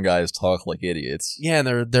Saturn guys talk like idiots. Yeah,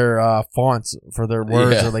 and their fonts for their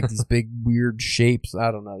words are like these big weird shapes. I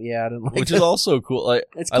don't know. Yeah, I didn't like Which is also cool. Like,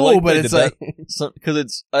 it's cool, but it's like because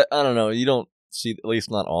it's I don't know. You don't see, at least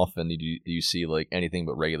not often, do you see like anything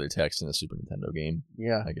but regular text in a Super Nintendo game.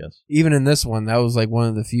 Yeah, I guess even in this one, that was like one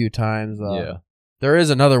of the few times. Yeah, there is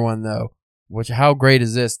another one though. Which, how great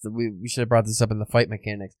is this? We should have brought this up in the fight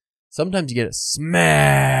mechanics. Sometimes you get a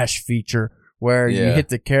smash feature where you hit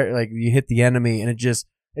you hit the enemy, and it's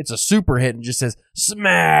a super hit and just says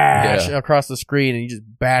smash across the screen, and you just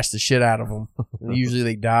bash the shit out of them. And usually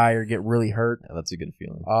they die or get really hurt. Yeah, that's a good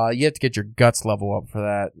feeling. You have to get your guts level up for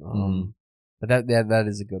that. But that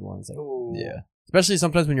is a good one. It's like, Especially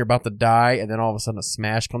sometimes when you're about to die, and then all of a sudden a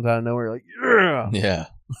smash comes out of nowhere. You're like, yeah. Yeah.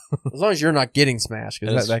 As long as you're not getting smashed,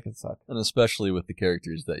 because that can suck. And especially with the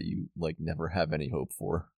characters that you like never have any hope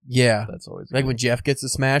for. Yeah. That's always like good. when Jeff gets a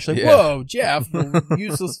smash, like, whoa, Jeff, the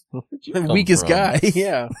useless, the weakest guy.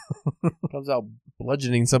 Yeah. Comes out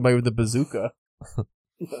bludgeoning somebody with a bazooka.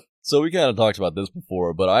 So we kind of talked about this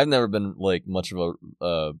before, but I've never been like much of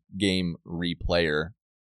a game replayer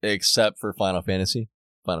except for Final Fantasy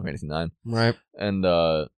 9. Right. And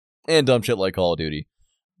dumb shit like Call of Duty.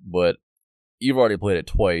 But you've already played it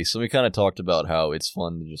twice, and we kind of talked about how it's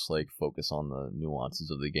fun to just like focus on the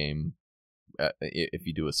nuances of the game if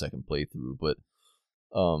you do a second playthrough. But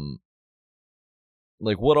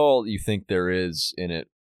like what all you think there is in it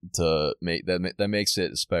to make that makes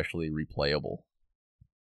it especially replayable?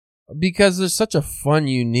 Because there's such a fun,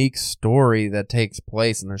 unique story that takes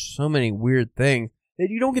place, and there's so many weird things that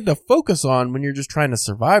you don't get to focus on when you're just trying to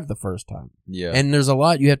survive the first time. Yeah. And there's a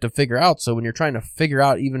lot you have to figure out, so when you're trying to figure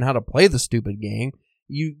out even how to play the stupid game,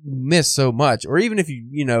 you miss so much. Or even if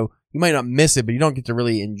you might not miss it, but you don't get to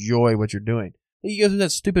really enjoy what you're doing. You go through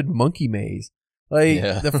that stupid monkey maze. Like,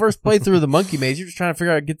 the first playthrough of the monkey maze, you're just trying to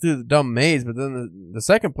figure out how to get through the dumb maze, but then the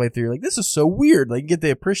second playthrough, you're like, this is so weird. Like, you get to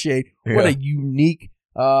appreciate what a unique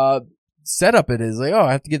setup it is. Like, oh,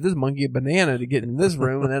 I have to get this monkey a banana to get in this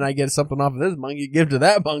room, and then I get something off of this monkey, give to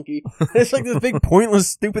that monkey. It's like this big pointless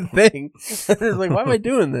stupid thing. It's like, why am I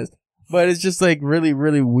doing this? But it's just like really,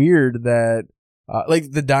 really weird that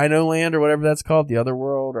like the Dino Land or whatever that's called, the other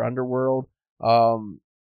world or underworld.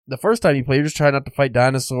 The first time you play, you're just trying not to fight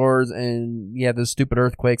dinosaurs, and those stupid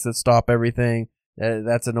earthquakes that stop everything.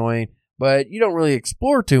 That's annoying. But you don't really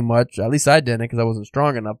explore too much. At least I didn't, because I wasn't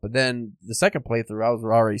strong enough. But then the second playthrough, I was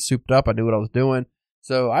already souped up. I knew what I was doing.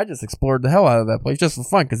 So I just explored the hell out of that place just for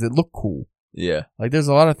fun, because it looked cool. Yeah. Like, there's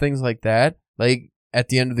a lot of things like that. Like, at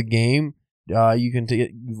the end of the game, you can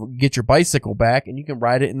get your bicycle back, and you can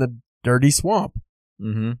ride it in the dirty swamp.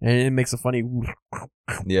 Mm-hmm. And it makes a funny sound.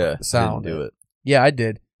 I didn't do it. Yeah, I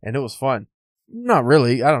did. And it was fun. Not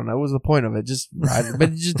really. I don't know. What was the point of it? Just ride it.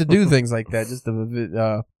 But just to do things like that. Just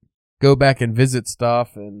to go back and visit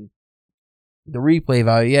stuff, and the replay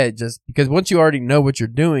value, just because once you already know what you're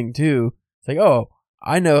doing too, it's like, oh,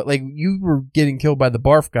 I know, like you were getting killed by the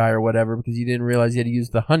barf guy or whatever because you didn't realize you had to use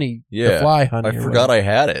the honey, the fly honey. I forgot I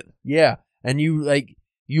had it. Yeah, and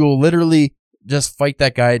you'll literally just fight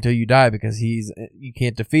that guy until you die because you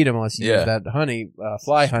can't defeat him unless you use that honey,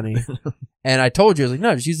 fly honey. And I told you, I was like,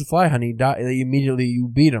 no, just use the fly honey. Immediately you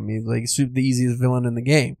beat him. He's like the easiest villain in the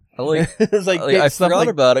game. It's like I forgot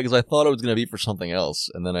about it because I thought it was going to be for something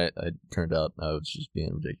else, and then I turned out I was just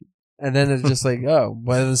being ridiculous. And then it's just like, oh,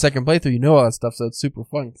 but in the second playthrough, you know all that stuff, so it's super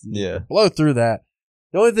fun. Yeah, blow through that.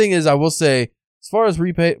 The only thing is, I will say, as far as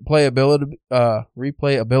replayability,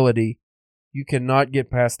 you cannot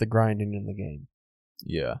get past the grinding in the game.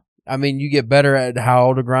 Yeah, I mean, you get better at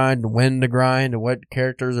how to grind, when to grind, and what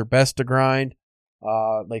characters are best to grind.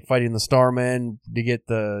 Like fighting the Starman to get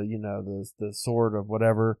the sword of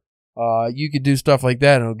whatever. You could do stuff like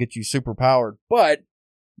that and it'll get you super powered, but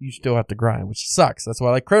you still have to grind, which sucks. That's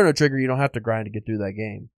why, like Chrono Trigger, you don't have to grind to get through that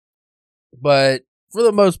game. But for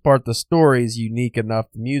the most part, the story is unique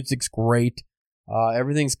enough. The music's great.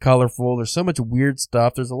 Everything's colorful. There's so much weird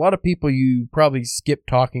stuff. There's a lot of people you probably skip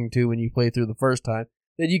talking to when you play through the first time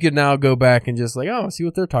that you could now go back and just like, oh, see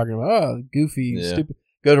what they're talking about. Oh, goofy, stupid.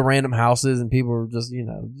 Go to random houses and people are just,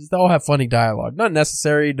 just all have funny dialogue. Not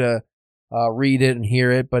necessary to read it and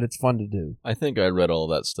hear it, but it's fun to do. I think I read all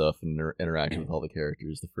that stuff and interacted with all the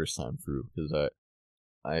characters the first time through because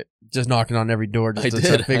I just knocking on every door just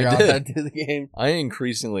to figure out how to do the game. I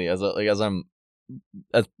increasingly, as I'm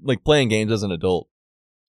playing games as an adult,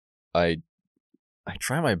 I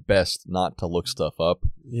try my best not to look stuff up.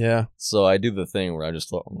 Yeah. So I do the thing where I just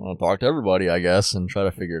want to talk to everybody, I guess, and try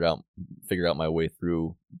to figure out my way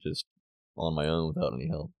through just on my own without any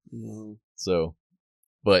help. Mm-hmm. So,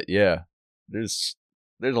 but yeah, there's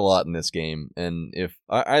a lot in this game, and if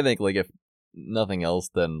I think if nothing else,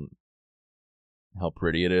 then how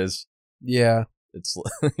pretty it is. Yeah. It's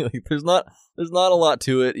like there's not a lot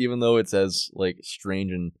to it, even though it's as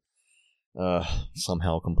strange and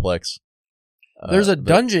somehow complex. There's a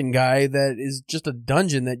dungeon guy that is just a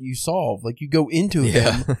dungeon that you solve. Like, you go into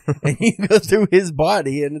him, and you go through his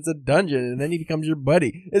body, and it's a dungeon, and then he becomes your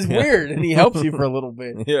buddy. It's weird, and he helps you for a little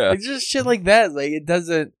bit. Yeah. Like, just shit like that. Like,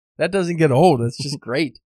 that doesn't get old. It's just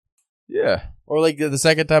great. Yeah. Or, like, the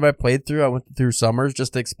second time I played through, I went through Summers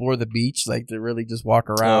just to explore the beach, like, to really just walk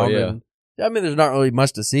around. Oh, yeah. And, I mean, there's not really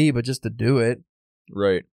much to see, but just to do it.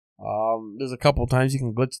 Right. There's a couple times you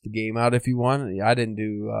can glitch the game out if you want. I didn't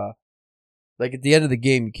do... like at the end of the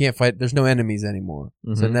game, you can't fight. There's no enemies anymore,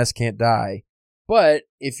 so Ness can't die. But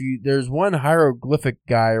if there's one hieroglyphic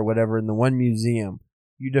guy or whatever in the one museum,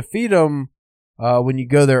 you defeat him when you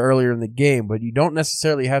go there earlier in the game, but you don't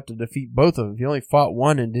necessarily have to defeat both of them. If you only fought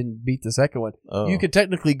one and didn't beat the second one, you could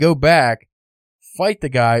technically go back, fight the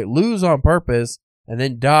guy, lose on purpose, and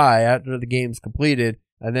then die after the game's completed.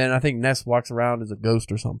 And then I think Ness walks around as a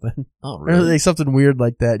ghost or something. Oh, really? Something weird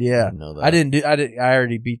like that. Yeah, I didn't know that. I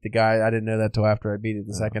already beat the guy. I didn't know that till after I beat it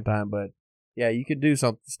the second time. But yeah, you could do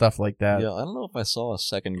stuff like that. Yeah, I don't know if I saw a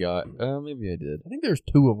second guy. Maybe I did. I think there's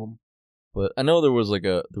two of them. But I know there was like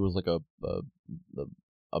a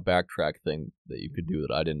backtrack thing that you could do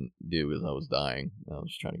that I didn't do because I was dying. I was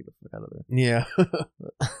just trying to get the fuck out of there. Yeah.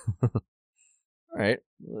 All right.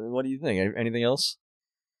 What do you think? Anything else?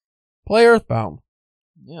 Play Earthbound.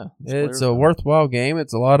 Yeah. It's a worthwhile game.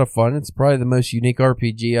 It's a lot of fun. It's probably the most unique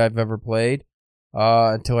RPG I've ever played.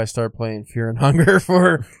 Until I start playing Fear and Hunger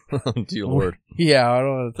for... Dear Lord. Yeah, I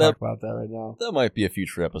don't want to talk about that right now. That might be a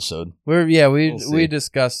future episode. We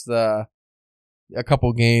discussed a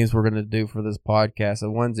couple games we're going to do for this podcast.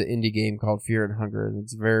 And one's an indie game called Fear and Hunger, and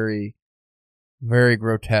it's very, very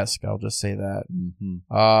grotesque. I'll just say that.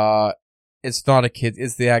 Mm-hmm. It's not a kid.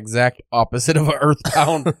 It's the exact opposite of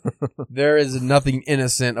Earthbound. There is nothing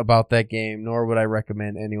innocent about that game, nor would I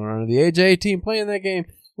recommend anyone under the age of 18 playing that game,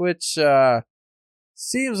 which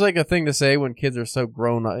seems like a thing to say when kids are so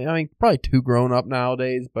grown up. I mean, probably too grown up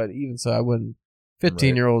nowadays, but even so, I wouldn't.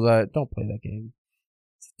 15-year-olds, don't play that game.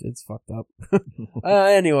 It's fucked up.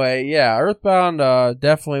 Anyway, yeah, Earthbound,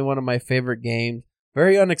 definitely one of my favorite games.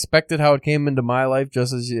 Very unexpected how it came into my life,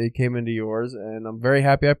 just as it came into yours, and I'm very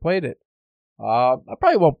happy I played it. I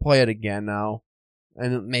probably won't play it again now,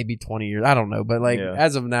 and maybe 20 years. I don't know, but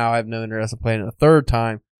as of now, I have no interest in playing it a third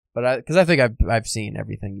time. But because I think I've seen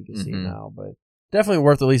everything you can see now, but definitely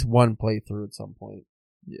worth at least one playthrough at some point.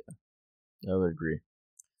 Yeah, I would agree.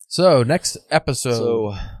 So next episode.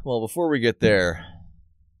 So before we get there,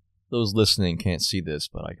 those listening can't see this,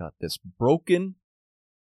 but I got this broken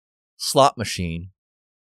slot machine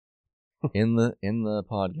in the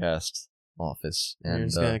podcast office, and you're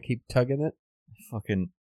just gonna keep tugging it.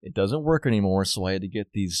 It doesn't work anymore, so I had to get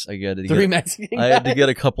these. Mexican I had to get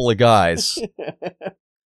a couple of guys,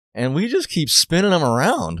 and we just keep spinning them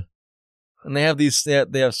around. And they have these.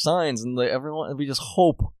 They have signs, and everyone. We just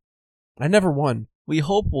hope. I never won. We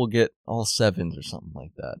hope we'll get all sevens or something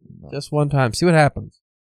like that. Just one time, see what happens.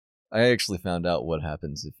 I actually found out what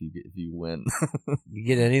happens if you win. You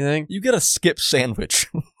get anything? You get a skip sandwich.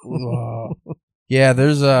 Yeah,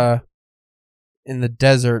 there's in the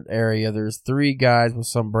desert area, there's 3 guys with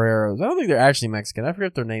sombreros. I don't think they're actually Mexican. I forget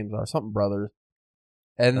what their names are. Something brothers.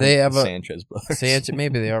 And they have Sanchez brothers.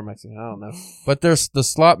 Maybe they are Mexican. I don't know. But the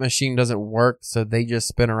slot machine doesn't work, so they just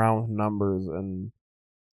spin around with numbers, and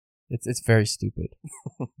it's very stupid.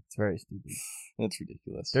 It's very stupid. That's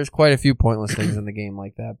ridiculous. There's quite a few pointless things in the game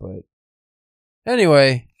like that, but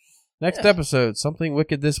anyway, next episode, Something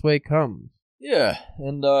Wicked This Way comes. Yeah,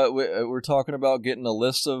 and we're talking about getting a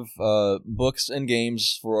list of books and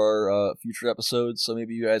games for our future episodes, so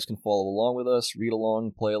maybe you guys can follow along with us, read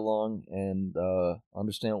along, play along, and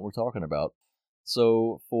understand what we're talking about.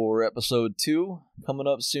 So for episode 2, coming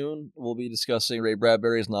up soon, we'll be discussing Ray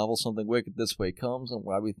Bradbury's novel Something Wicked This Way Comes and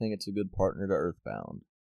why we think it's a good partner to Earthbound.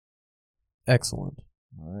 Excellent.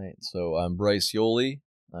 All right, so I'm Bryce Yoli.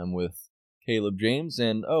 I'm with Caleb James,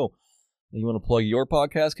 and you want to plug your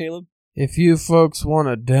podcast, Caleb? If you folks want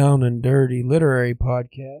a down and dirty literary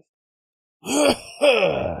podcast,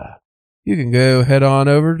 you can go head on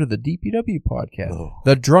over to the DPW podcast,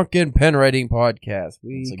 the Drunken Pen Writing Podcast.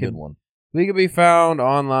 That's a good one. We can be found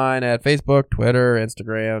online at Facebook, Twitter,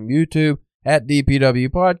 Instagram, YouTube at DPW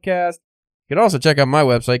Podcast. You can also check out my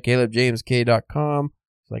website, calebjameskay.com.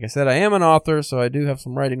 Like I said, I am an author, so I do have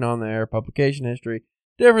some writing on there, publication history,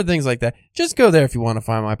 different things like that. Just go there if you want to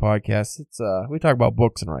find my podcast. It's we talk about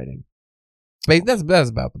books and writing. That's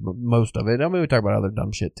about most of it. I mean, we talk about other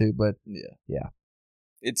dumb shit too, but yeah.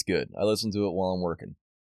 It's good. I listen to it while I'm working.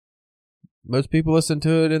 Most people listen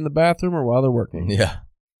to it in the bathroom or while they're working. Yeah.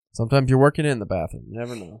 Sometimes you're working in the bathroom. You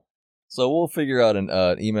never know. So we'll figure out an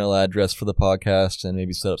email address for the podcast and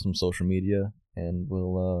maybe set up some social media, and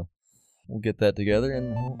we'll get that together,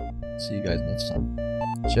 and we'll see you guys next time.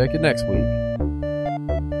 Check it next week.